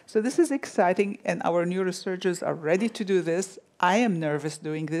changes. So this is exciting, and our neurosurgeons are ready to do this. I am nervous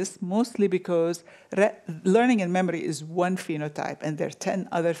doing this, mostly because learning and memory is one phenotype, and there are 10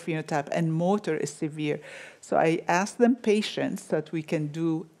 other phenotypes, and motor is severe. So I asked them patience that we can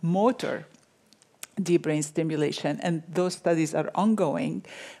do motor deep brain stimulation, and those studies are ongoing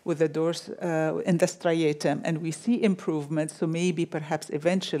with the doors in the striatum, and we see improvements. So maybe perhaps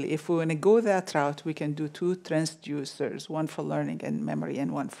eventually, if we want to go that route, we can do 2 transducers, one for learning and memory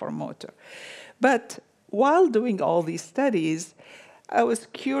and one for motor. But while doing all these studies, I was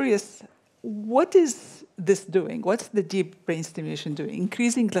curious, what is this doing? What's the deep brain stimulation doing?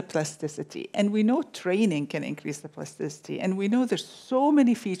 Increasing the plasticity. And we know training can increase the plasticity, and we know there's so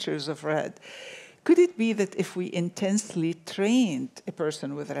many features of Rett. Could it be that if we intensely trained a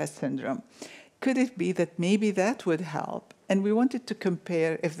person with Rett syndrome, could it be that maybe that would help? And we wanted to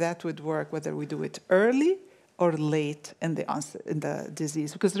compare if that would work, whether we do it early or late in the onset, in the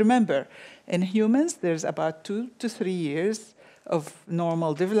disease. Because remember, in humans, there's about 2 to 3 years of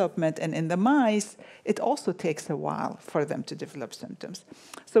normal development, and in the mice, it also takes a while for them to develop symptoms.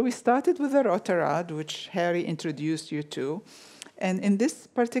 So we started with the rotarod, which Harry introduced you to, and in this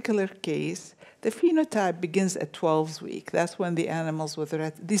particular case, the phenotype begins at 12th week. That's when the animals with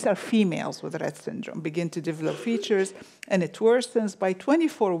Rett, these are females with Rett syndrome, begin to develop features, and it worsens. By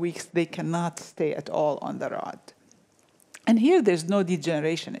 24 weeks, they cannot stay at all on the rod. And here, there's no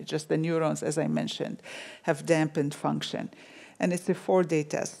degeneration. It's just the neurons, as I mentioned, have dampened function. And it's a 4-day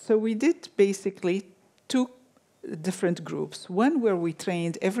test. So we did basically 2 different groups. One where we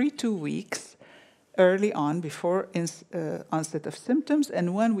trained every 2 weeks, early on, before onset of symptoms,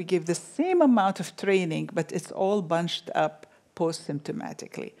 and one we give the same amount of training, but it's all bunched up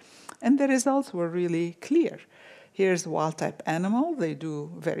post-symptomatically. And the results were really clear. Here's wild-type animal. They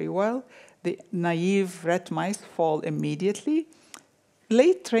do very well. The naive Rett mice fall immediately.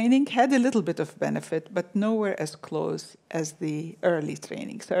 Late training had a little bit of benefit, but nowhere as close as the early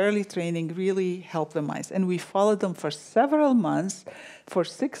training. So early training really helped the mice. And we followed them for several months. For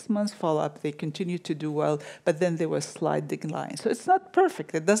 6 months follow-up, they continued to do well, but then there was slight decline. So it's not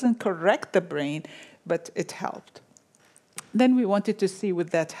perfect. It doesn't correct the brain, but it helped. Then we wanted to see would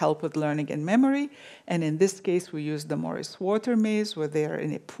that help with learning and memory. And in this case, we used the Morris water maze, where they are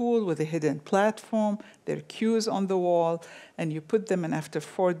in a pool with a hidden platform. There are cues on the wall, and you put them in after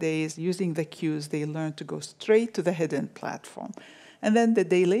 4 days. Using the cues, they learn to go straight to the hidden platform. And then the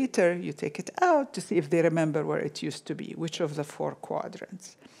day later, you take it out to see if they remember where it used to be, which of the 4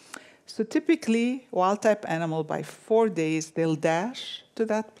 quadrants. So typically, wild-type animal, by 4 days, they'll dash to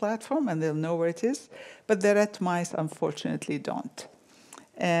that platform and they'll know where it is. But the Rett mice, unfortunately, don't.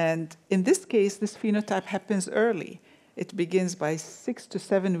 And in this case, this phenotype happens early. It begins by 6 to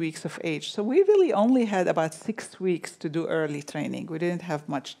 7 weeks of age. So we really only had about 6 weeks to do early training. We didn't have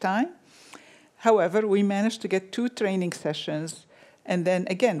much time. However, we managed to get 2 training sessions. And then,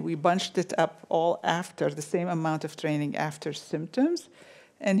 again, we bunched it up all after, the same amount of training after symptoms.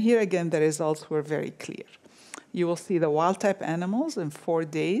 And here again, the results were very clear. You will see the wild-type animals in 4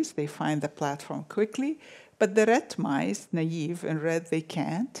 days. They find the platform quickly. But the Rett mice, naive and Rett, they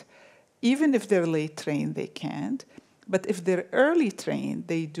can't. Even if they're late trained, they can't. But if they're early trained,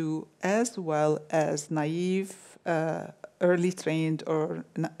 they do as well as naive, early trained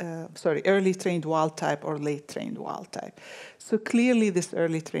wild-type or late-trained wild-type. So clearly, this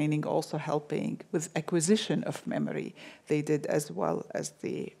early training also helping with acquisition of memory. They did as well as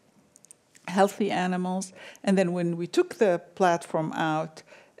the healthy animals. And then when we took the platform out,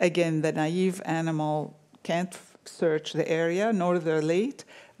 again, the naive animal can't search the area, nor they're late,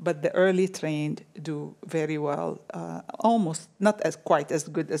 but the early trained do very well, almost, not as quite as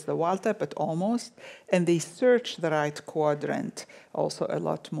good as the wild type, but almost. And they search the right quadrant also a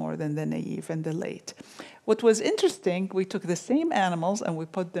lot more than the naive and the late. What was interesting, we took the same animals and we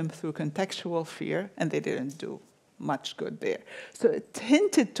put them through contextual fear, and they didn't do much good there. So it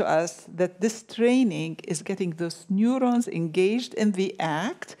hinted to us that this training is getting those neurons engaged in the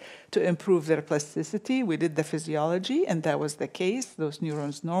act to improve their plasticity. We did the physiology, and that was the case. Those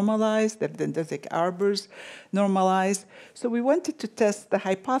neurons normalized, their dendritic arbors normalized. So we wanted to test the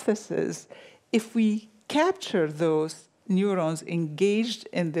hypothesis. If we capture those neurons engaged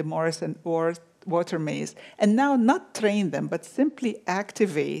in the Morris and water maze, and now not train them, but simply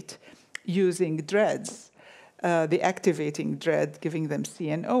activate using dreads, the activating dread, giving them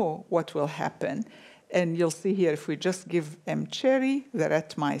CNO, what will happen? And you'll see here, if we just give M cherry, the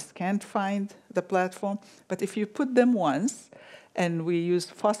rat mice can't find the platform. But if you put them once, and we use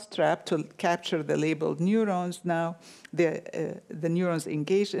FOSS-trap to capture the labeled neurons now, the neurons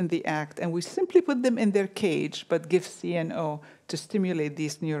engaged in the act, and we simply put them in their cage, but give CNO to stimulate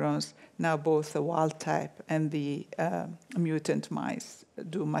these neurons. Now both the wild type and the mutant mice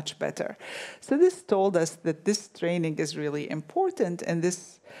do much better. So this told us that this training is really important, and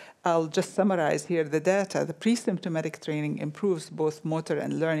this, I'll just summarize here the data. The pre-symptomatic training improves both motor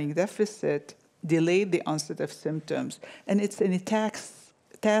and learning deficit, delayed the onset of symptoms, and it's in a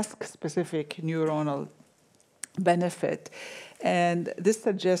task-specific neuronal benefit. And this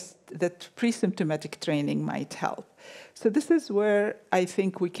suggests that pre-symptomatic training might help. So this is where I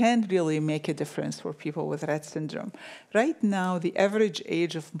think we can really make a difference for people with Rett syndrome. Right now, the average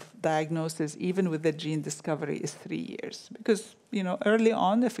age of diagnosis, even with the gene discovery, is 3 years. Because, early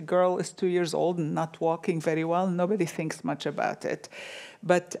on, if a girl is 2 years old and not walking very well, nobody thinks much about it.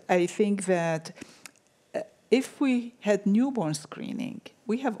 But I think that if we had newborn screening,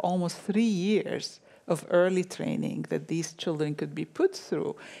 we have almost 3 years of early training that these children could be put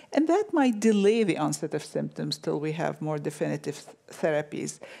through. And that might delay the onset of symptoms till we have more definitive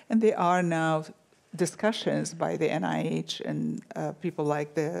therapies. And there are now discussions by the NIH and people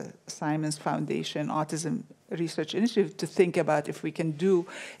like the Simons Foundation Autism Research Initiative to think about if we can do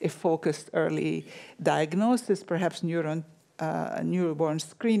a focused early diagnosis, perhaps newborn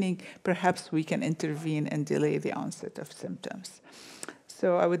screening, perhaps we can intervene and delay the onset of symptoms.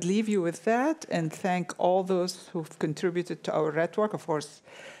 So I would leave you with that and thank all those who've contributed to our Rett work. Of course,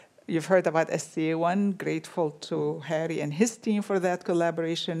 you've heard about SCA1, grateful to Harry and his team for that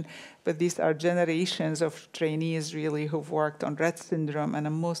collaboration, but these are generations of trainees really who've worked on Rett syndrome, and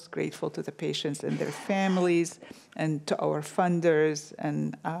I'm most grateful to the patients and their families, and to our funders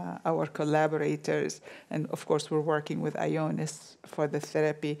and our collaborators. And of course, we're working with Ionis for the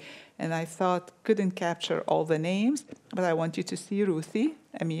therapy. And I thought, couldn't capture all the names, but I want you to see Ruthie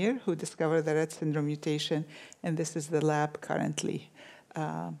Amir, who discovered the Rett syndrome mutation, and this is the lab currently.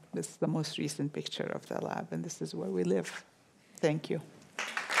 This is the most recent picture of the lab, and this is where we live. Thank you.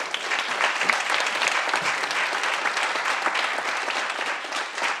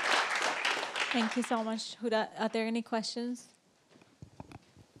 Thank you so much, Huda. Are there any questions?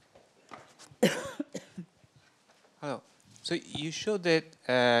 Hello. So you showed that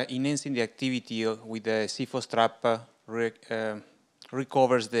enhancing the activity with the CFOS trap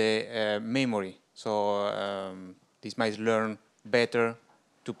recovers the memory. So these mice learn better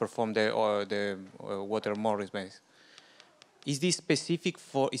to perform the water more response. Is this specific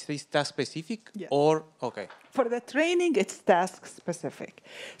for? Is this task specific? Yes. Or okay? For the training, it's task specific.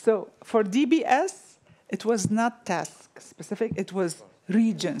 So for DBS, it was not task specific. It was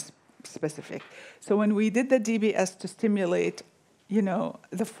region specific. So when we did the DBS to stimulate,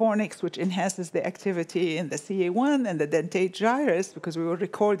 the fornix, which enhances the activity in the CA1 and the dentate gyrus, because we were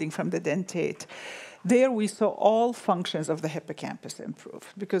recording from the dentate, there we saw all functions of the hippocampus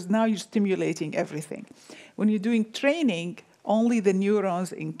improve, because now you're stimulating everything. When you're doing training, only the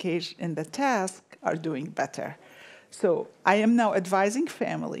neurons engaged in the task are doing better. So I am now advising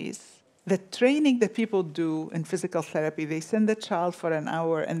families that training that people do in physical therapy, they send the child for an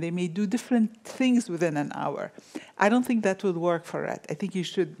hour and they may do different things within an hour. I don't think that would work for Rett. I think you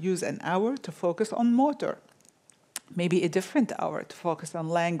should use an hour to focus on motor, maybe a different hour to focus on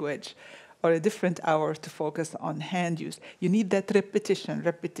language, or a different hour to focus on hand use. You need that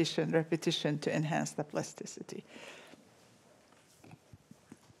repetition to enhance the plasticity.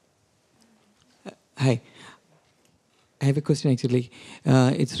 Hi. I have a question actually.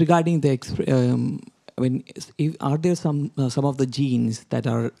 It's regarding the are there some of the genes that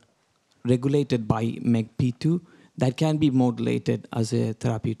are regulated by MECP2 that can be modulated as a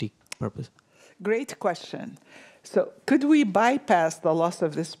therapeutic purpose? Great question. So could we bypass the loss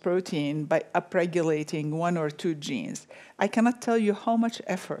of this protein by upregulating 1 or 2 genes? I cannot tell you how much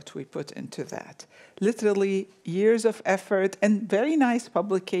effort we put into that. Literally years of effort and very nice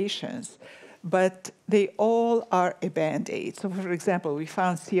publications, but they all are a Band-Aid. So for example, we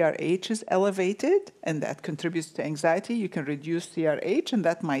found CRH is elevated, and that contributes to anxiety. You can reduce CRH, and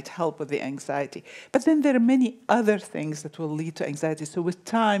that might help with the anxiety. But then there are many other things that will lead to anxiety. So with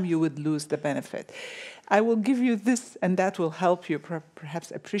time, you would lose the benefit. I will give you this, and that will help you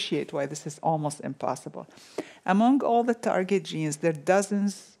perhaps appreciate why this is almost impossible. Among all the target genes, there are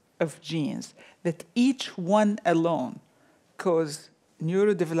dozens of genes that each one alone cause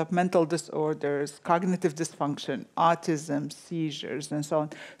neurodevelopmental disorders, cognitive dysfunction, autism, seizures, and so on.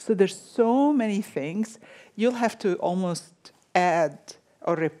 So there's so many things. You'll have to almost add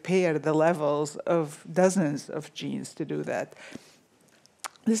or repair the levels of dozens of genes to do that.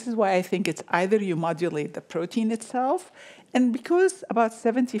 This is why I think it's either you modulate the protein itself, and because about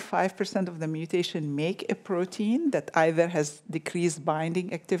 75% of the mutation make a protein that either has decreased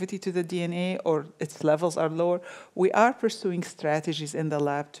binding activity to the DNA or its levels are lower, we are pursuing strategies in the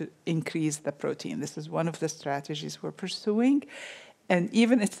lab to increase the protein. This is one of the strategies we're pursuing. And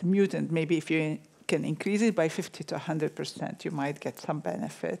even it's mutant, maybe if you can increase it by 50 to 100%, you might get some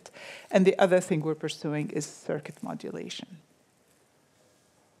benefit. And the other thing we're pursuing is circuit modulation.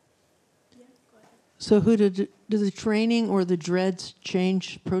 So Huda, do the training or the dreads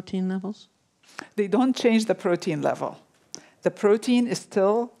change protein levels? They don't change the protein level. The protein is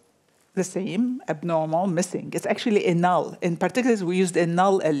still the same, abnormal, missing. It's actually a null. In particular, we used a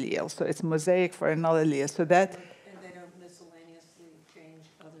null allele, so it's mosaic for a null allele. So that. And they don't miscellaneously change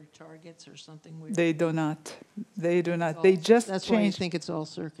other targets or something weird? They do not. They do not. They just That's change. why you think it's all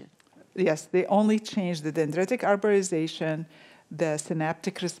circuit. Yes, they only change the dendritic arborization, the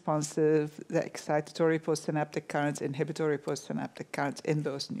synaptic responsive, the excitatory postsynaptic currents, inhibitory postsynaptic currents in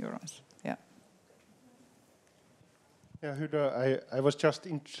those neurons. Yeah. Yeah, Huda, I was just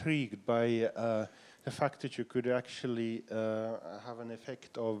intrigued by the fact that you could actually have an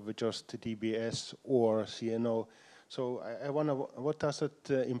effect of just DBS or CNO. So I wonder, what does it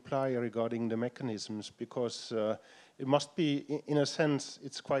imply regarding the mechanisms? Because it must be, in a sense,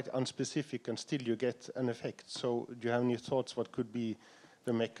 it's quite unspecific and still you get an effect. So do you have any thoughts what could be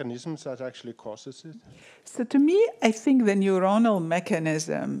the mechanisms that actually causes it? So to me, I think the neuronal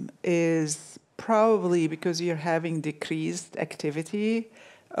mechanism is probably because you're having decreased activity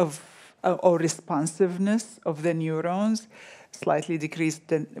of or responsiveness of the neurons, slightly decreased.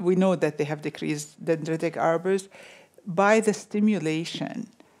 We know that they have decreased dendritic arbors. By the stimulation,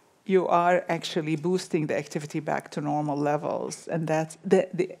 you are actually boosting the activity back to normal levels. And that's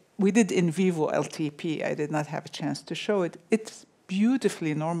we did in vivo LTP. I did not have a chance to show it. It's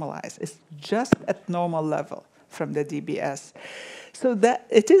beautifully normalized. It's just at normal level from the DBS. So that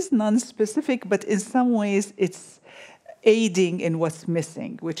it is non-specific, but in some ways it's aiding in what's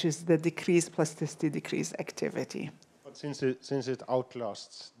missing, which is the decreased plasticity, decreased activity. But since it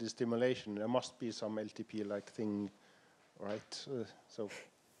outlasts the stimulation, there must be some LTP-like thing, right?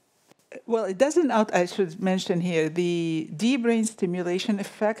 Well, it doesn't I should mention here, the deep brain stimulation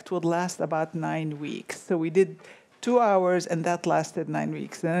effect would last about 9 weeks. So we did 2 hours, and that lasted 9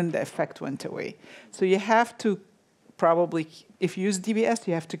 weeks, and then the effect went away. So you have to probably, if you use DBS,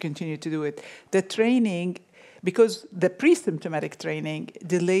 you have to continue to do it. The training, because the pre-symptomatic training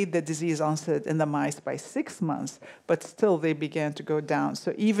delayed the disease onset in the mice by 6 months, but still they began to go down.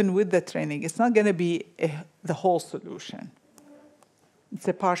 So even with the training, it's not going to be the whole solution. It's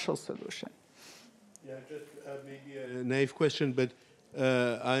a partial solution. Yeah, just maybe a naive question, but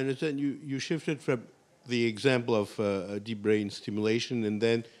I understand you shifted from the example of deep brain stimulation, and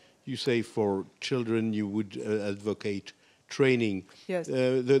then you say for children you would advocate training. Yes.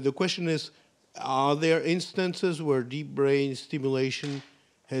 The question is, are there instances where deep brain stimulation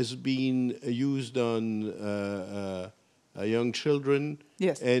has been used on young children?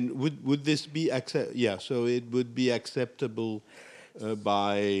 Yes. And would this be so it would be acceptable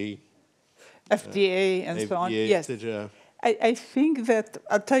by FDA and so on. Yes. etc. I think that,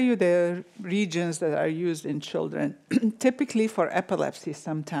 I'll tell you the regions that are used in children, typically for epilepsy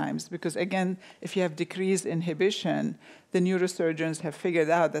sometimes, because again, if you have decreased inhibition, the neurosurgeons have figured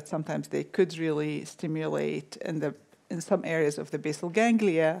out that sometimes they could really stimulate in some areas of the basal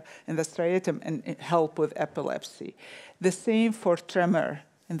ganglia and the striatum and help with epilepsy. The same for tremor.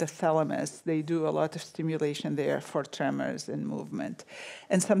 In the thalamus, they do a lot of stimulation there for tremors and movement.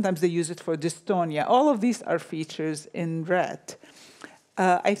 And sometimes they use it for dystonia. All of these are features in Rett.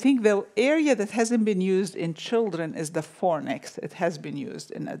 I think the area that hasn't been used in children is the fornix. It has been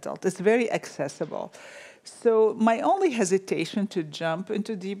used in adults. It's very accessible. So my only hesitation to jump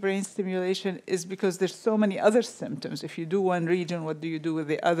into deep brain stimulation is because there's so many other symptoms. If you do one region, what do you do with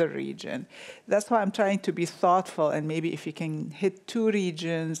the other region? That's why I'm trying to be thoughtful, and maybe if you can hit 2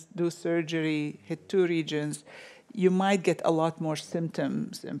 regions, do surgery, hit 2 regions, you might get a lot more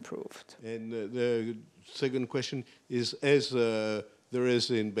symptoms improved. And the second question is, as there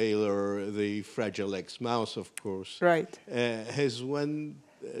is in Baylor the Fragile X mouse, of course. Right. Has one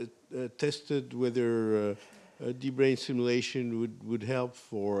tested whether deep brain stimulation would help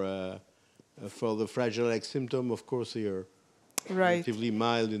for the Fragile X symptom? Of course, they are Right. relatively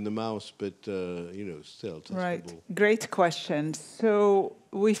mild in the mouse, but still testable. Right. Great question. So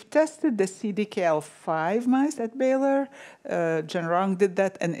we've tested the CDKL5 mice at Baylor. John Rong did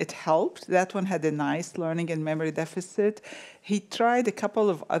that, and it helped. That one had a nice learning and memory deficit. He tried a couple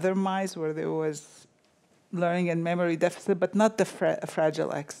of other mice where there was learning and memory deficit, but not the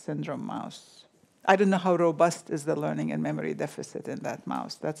Fragile X syndrome mouse. I don't know how robust is the learning and memory deficit in that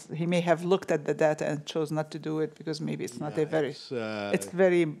mouse. He may have looked at the data and chose not to do it because maybe it's not it's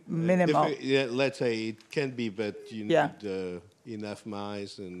very minimal. Let's say it can be, but you need enough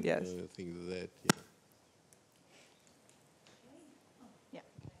mice and things like that. Yeah.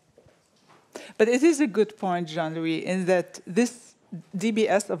 But it is a good point, Jean-Louis, in that this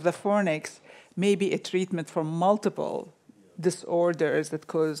DBS of the fornix may be a treatment for multiple disorders that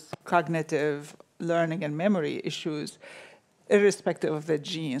cause cognitive learning and memory issues, irrespective of the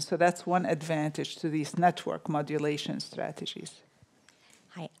gene. So that's one advantage to these network modulation strategies.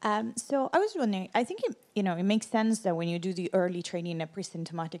 Hi. So I was wondering, I think it makes sense that when you do the early training and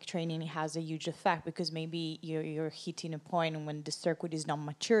pre-symptomatic training, it has a huge effect because maybe you're hitting a point when the circuit is not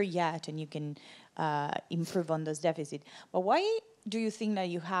mature yet and you can improve on those deficits. But why do you think that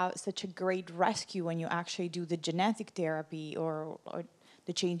you have such a great rescue when you actually do the genetic therapy or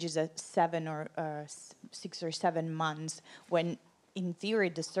the changes at 7 or 6 or 7 months when in theory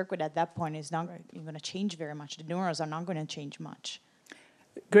the circuit at that point is not going to change very much? The neurons are not going to change much.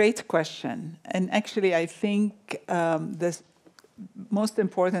 Great question. And actually, I think the most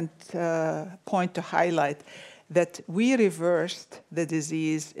important point to highlight that we reversed the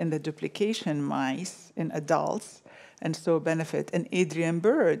disease in the duplication mice in adults and so benefit. And Adrian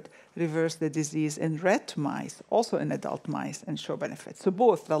Bird reversed the disease in Rett mice, also in adult mice, and show benefit. So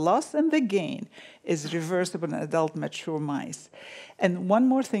both the loss and the gain is reversible in adult mature mice. And one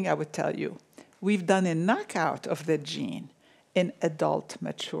more thing I would tell you, we've done a knockout of the gene in adult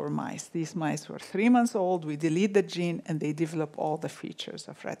mature mice. These mice were 3 months old. We delete the gene, and they develop all the features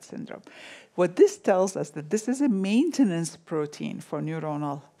of Rett syndrome. What this tells us that this is a maintenance protein for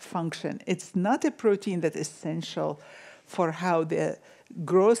neuronal function. It's not a protein that's essential for how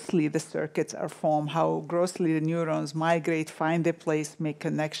grossly the circuits are formed, how grossly the neurons migrate, find their place, make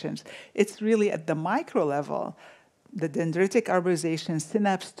connections. It's really at the micro level, the dendritic arborization,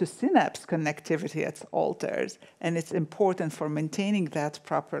 synapse-to-synapse connectivity that's altered, and it's important for maintaining that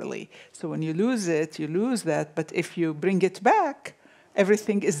properly. So when you lose it, you lose that, but if you bring it back,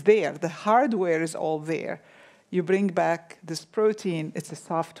 everything is there. The hardware is all there. You bring back this protein, it's a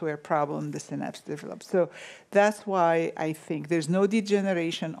software problem, the synapse develops. So that's why I think there's no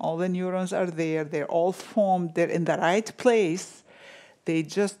degeneration, all the neurons are there, they're all formed, they're in the right place. They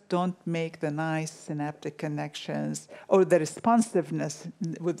just don't make the nice synaptic connections or the responsiveness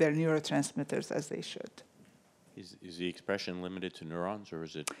with their neurotransmitters as they should. Is the expression limited to neurons, or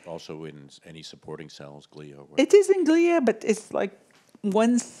is it also in any supporting cells, glia? It is in glia, but it's like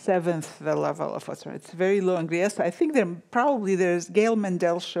 1/7 the level of what's right. It's very low in glia. So I think there's Gail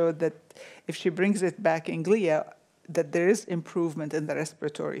Mendel showed that if she brings it back in glia, that there is improvement in the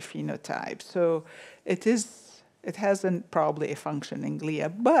respiratory phenotype. So it hasn't probably a function in glia.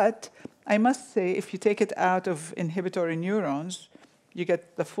 But I must say, if you take it out of inhibitory neurons, you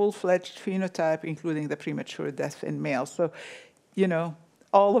get the full-fledged phenotype, including the premature death in males. So,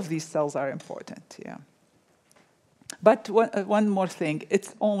 all of these cells are important, yeah. But one more thing,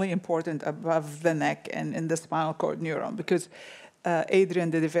 it's only important above the neck and in the spinal cord neuron, because Adrian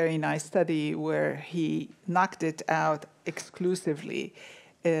did a very nice study where he knocked it out exclusively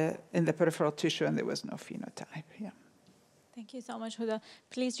in the peripheral tissue, and there was no phenotype. Yeah. Thank you so much, Huda.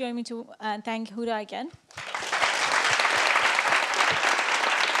 Please join me to thank Huda again.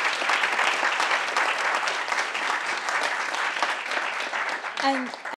 And